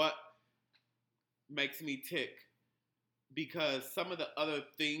 what makes me tick. Because some of the other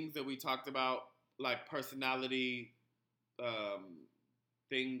things that we talked about, like personality,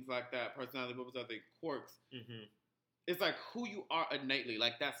 things like that, personality, what was the other thing? Quirks. Mm-hmm. It's like who you are innately.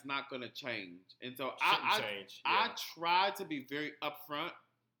 Like, that's not going to change. And so I try to be very upfront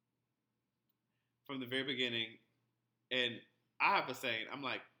from the very beginning. And I have a saying. I'm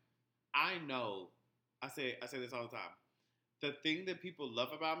like, I know. I say this all the time. The thing that people love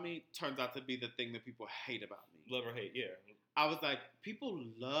about me turns out to be the thing that people hate about me. Love or hate, yeah. I was like, people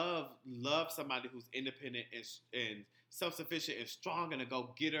love somebody who's independent and self-sufficient and strong and a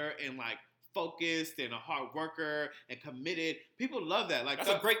go-getter and like focused and a hard worker and committed. People love that. Like, that's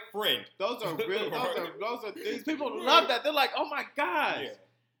a great friend. Those are real. those are things people love. That they're like, oh my gosh. Yeah.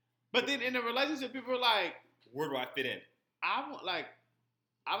 But then in a relationship, people are like, where do I fit in? I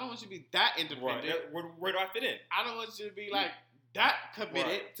don't want you to be that independent. Right. Where do I fit in? I don't want you to be like that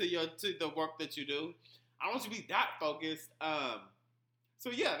committed to the work that you do. I don't want you to be that focused.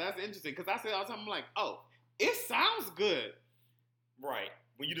 So yeah, that's interesting because I say all the time, I'm like, oh, it sounds good. Right.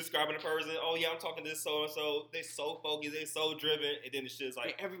 When you describing a person, oh yeah, I'm talking to this so and so. They're so focused, they're so driven, and then it's just like,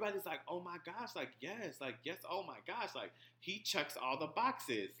 and everybody's like, oh my gosh, yes, oh my gosh, like he checks all the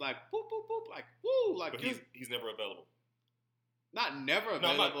boxes, like boop boop boop, like woo, like. But he's never available. Not never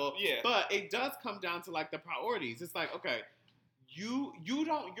available, but it does come down to like the priorities. It's like, okay, you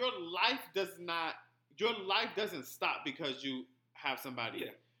don't, your life doesn't stop because you have somebody.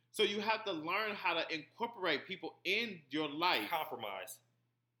 Yeah. So you have to learn how to incorporate people in your life. Compromise.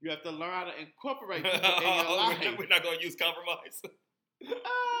 You have to learn how to incorporate people in your life. We're not going to use compromise.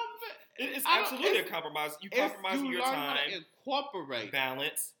 It's absolutely a compromise. You compromise your time. How to incorporate.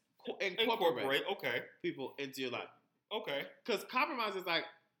 Balance. Incorporate. Okay. People into your life. Okay. Because compromise is like,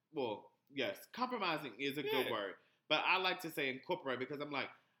 well, yes, compromising is a good word. But I like to say incorporate because I'm like,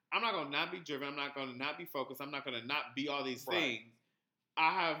 I'm not going to not be driven. I'm not going to not be focused. I'm not going to not be all these things.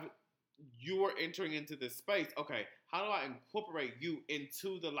 You are entering into this space. Okay, how do I incorporate you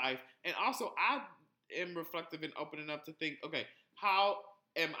into the life? And also, I am reflective and open enough to think, okay, how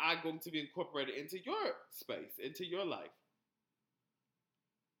am I going to be incorporated into your space, into your life?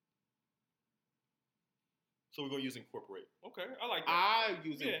 So we're going to use incorporate. Okay, I like that. I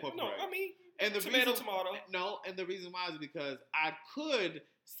use incorporate. No, I mean, and the tomato. No, and the reason why is because I could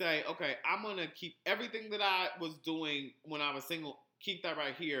say, okay, I'm going to keep everything that I was doing when I was single, keep that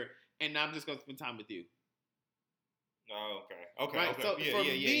right here, and now I'm just going to spend time with you. Oh, okay. Right? Okay. So for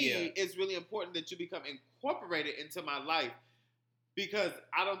me, it's really important that you become incorporated into my life because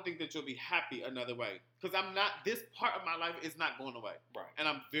I don't think that you'll be happy another way. Because this part of my life is not going away. Right. And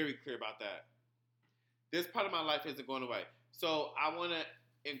I'm very clear about that. This part of my life isn't going away. So I want to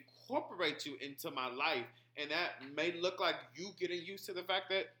incorporate you into my life. And that may look like you getting used to the fact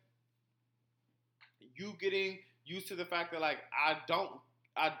that like I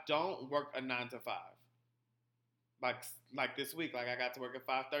don't work a 9 to 5. Like this week, like I got to work at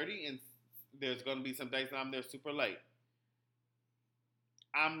 5:30 and there's going to be some days that I'm there super late.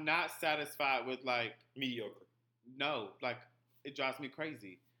 I'm not satisfied with like mediocre. No, like it drives me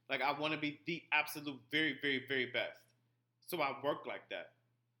crazy. Like I want to be the absolute very, very, very best. So I work like that.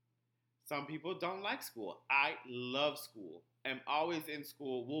 Some people don't like school. I love school. I'm always in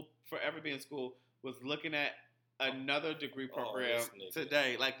school. Will forever be in school. Was looking at another degree program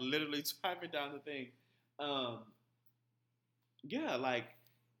today. Like literally driving down the thing. Yeah, like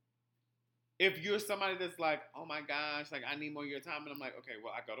if you're somebody that's like, oh my gosh, like I need more of your time, and I'm like, okay,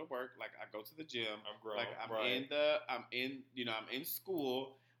 well I go to work, like I go to the gym, I'm grown, like I'm in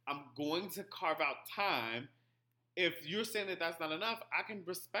school, I'm going to carve out time. If you're saying that that's not enough, I can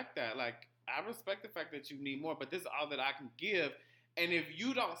respect that. Like I respect the fact that you need more, but this is all that I can give. And if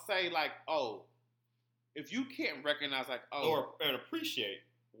you don't say like, oh, if you can't recognize like, oh, and appreciate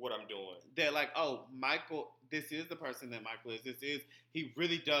what I'm doing, that like, oh, Michael, this is the person that Michael is. He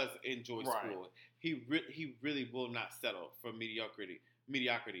really does enjoy school. He really will not settle for mediocrity.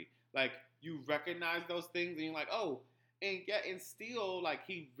 Like you recognize those things, and you're like, oh, and still like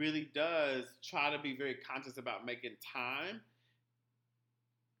he really does try to be very conscious about making time.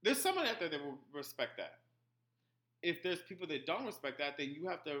 There's someone out there that will respect that. If there's people that don't respect that, then you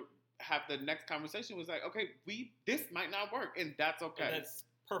have to have the next conversation was like, okay, this might not work, and that's okay. And that's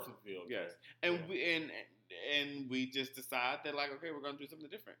perfectly okay. Yes, and we just decide that like, okay, we're gonna do something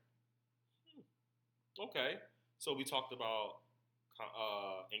different. Okay, so we talked about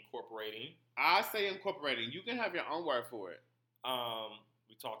incorporating. I say incorporating. You can have your own word for it.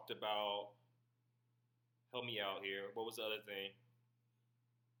 We talked about. Help me out here. What was the other thing?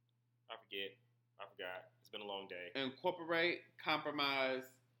 I forgot. It's been a long day. Incorporate, compromise.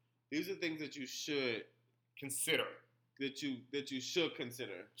 These are things that you should consider. That you should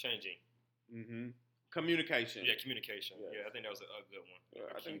consider. Changing. Mm-hmm. Communication. Yeah, communication. Yes. Yeah, I think that was a good one.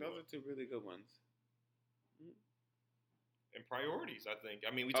 Yeah, I think those are two really good ones. And priorities, I think.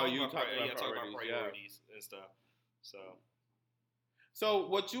 I mean, we talk about priorities and stuff. So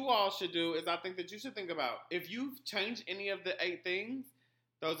what you all should do is I think that you should think about if you've changed any of the 8 things,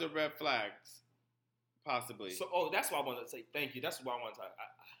 those are red flags. Possibly. So, that's why I wanted to say thank you. That's why I wanted to.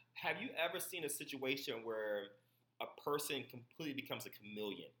 Have you ever seen a situation where a person completely becomes a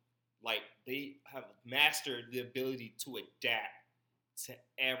chameleon? Like they have mastered the ability to adapt to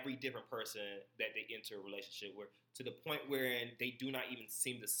every different person that they enter a relationship with, to the point where they do not even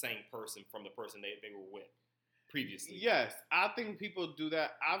seem the same person from the person they were with previously. Yes, I think people do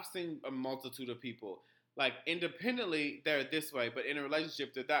that. I've seen a multitude of people. Like independently, they're this way, but in a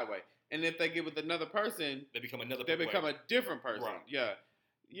relationship, they're that way. And if they get with another person, they become a different person. Right.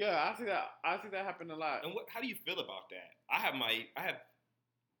 Yeah, I see that. I see that happen a lot. And how do you feel about that? I have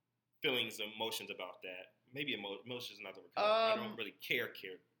feelings and emotions about that. Maybe emotions is not the word. I don't really care,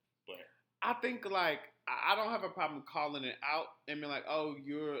 but I think like I don't have a problem calling it out and being like, oh,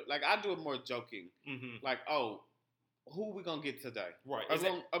 you're like I do it more joking. Mm-hmm. Like, oh, who are we gonna get today? Right.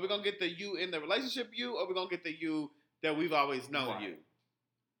 Are we gonna get the you in the relationship you, or are we gonna get the you that we've always known you?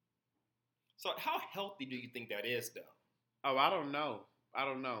 So how healthy do you think that is, though? Oh, I don't know,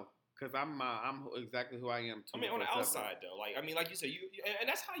 because I'm exactly who I am. I mean, on the outside, though, like you said, and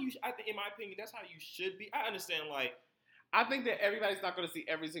that's how you. I think, in my opinion, that's how you should be. I understand, like, I think that everybody's not going to see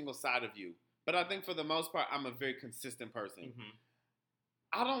every single side of you, but I think for the most part, I'm a very consistent person.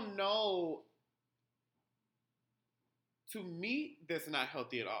 Mm-hmm. I don't know. To me, that's not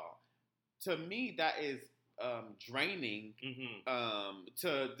healthy at all. To me, that is draining. Mm-hmm.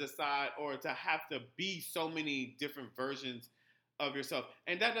 To decide or to have to be so many different versions of yourself.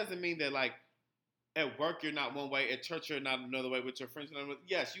 And that doesn't mean that like at work you're not one way, at church you're not another way, with your friends you're another way.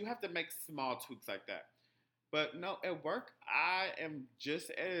 Yes, you have to make small tweaks like that. But no, at work I am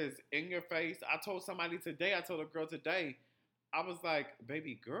just as in your face. I told a girl today, I was like,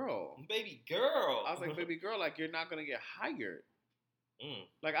 baby girl. I was like, baby girl, like you're not gonna get hired.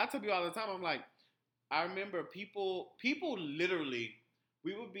 Like I tell people all the time, I'm like, I remember people literally,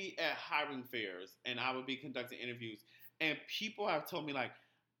 we would be at hiring fairs and I would be conducting interviews, and people have told me like,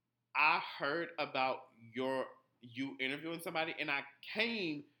 I heard about you interviewing somebody and I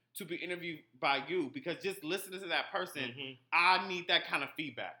came to be interviewed by you because just listening to that person, mm-hmm. I need that kind of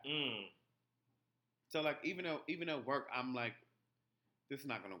feedback. So like even at work, I'm like, this is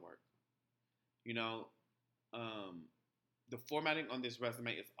not gonna work. You know, the formatting on this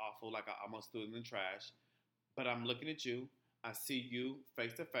resume is awful. Like I almost threw it in the trash. But I'm looking at you. I see you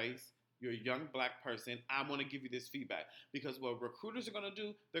face to face. You're a young black person. I want to give you this feedback because what recruiters are gonna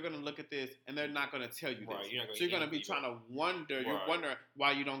do, they're gonna look at this and they're not gonna tell you this. So you're gonna be trying to wonder. Right. You're wondering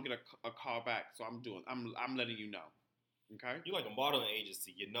why you don't get a call back. So I'm letting you know. Okay. You're like a modeling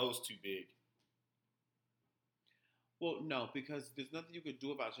agency. Your nose too big. Well, no, because there's nothing you could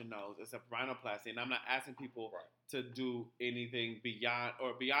do about your nose except rhinoplasty, and I'm not asking people to do anything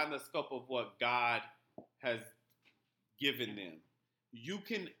beyond the scope of what God has given them. You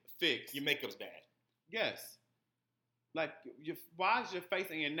can fix. Your makeup's bad. Yes. Like, why is your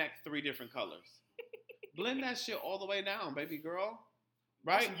face and your neck 3 different colors? Blend that shit all the way down, baby girl.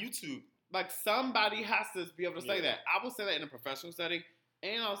 Right? Watch YouTube. Like, somebody has to be able to say that. I will say that in a professional setting.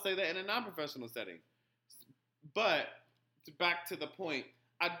 And I'll say that in a non-professional setting. But back to the point,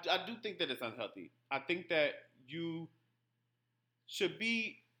 I do think that it's unhealthy. I think that you should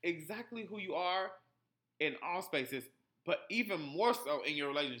be exactly who you are in all spaces, but even more so in your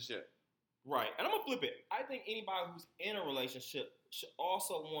relationship. Right. And I'm going to flip it. I think anybody who's in a relationship should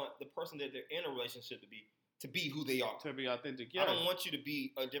also want the person that they're in a relationship to be who they are. To be authentic, yes. I don't want you to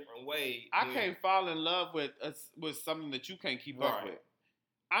be a different way. I can't fall in love with something that you can't keep up with.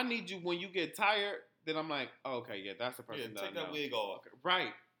 I need you when you get tired, then I'm like, oh, okay, yeah, that's the person that I know. Take that wig off.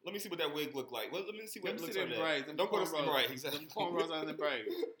 Right. Let me see what that wig look like. Let me see what it looks like. Don't go to right. Exactly. Them cornrows on the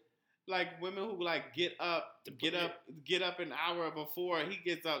braids. Like women who like get up an hour before he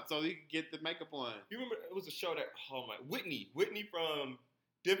gets up so he can get the makeup on. You remember it was a show that Whitney from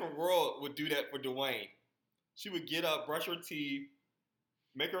Different World would do that for Dwayne. She would get up, brush her teeth,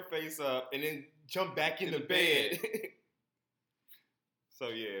 make her face up, and then jump back in the bed. So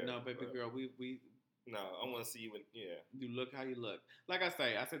yeah. No, baby girl, we. No, I want to see you. You look how you look. Like I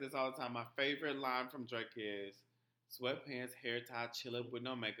say this all the time. My favorite line from Drake is, "Sweatpants, hair tied, chilling with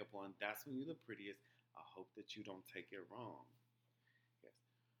no makeup on. That's when you're the prettiest. I hope that you don't take it wrong." Yes.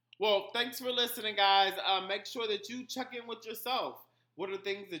 Well, thanks for listening, guys. Make sure that you check in with yourself. What are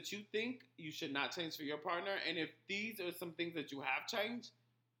things that you think you should not change for your partner? And if these are some things that you have changed,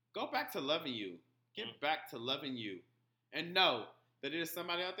 go back to loving you. Get back to loving you. And know that there's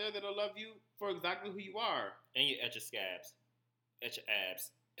somebody out there that'll love you for exactly who you are. And you at your scabs. At your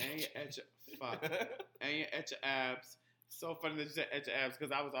abs. And you at your fuck. And you at your abs. So funny that you said at your abs,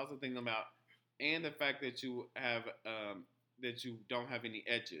 because I was also thinking about, and the fact that you have that you don't have any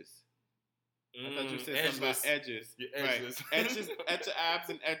edges. I thought you said edgeless. Something about edges. Edgeless. Right. Edges at your abs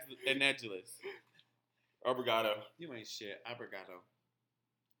and edgeless. Obrigado. You ain't shit. Obrigado.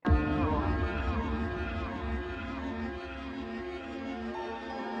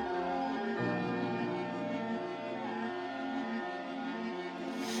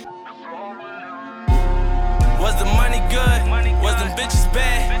 Was the money good? Was them bitches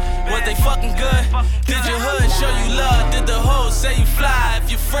bad? Was they fucking good? Did your hood show you love? Did the hoes say you fly? If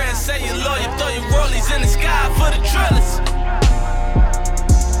your friends say you're loyal, throw your rollies in the sky for the drillers.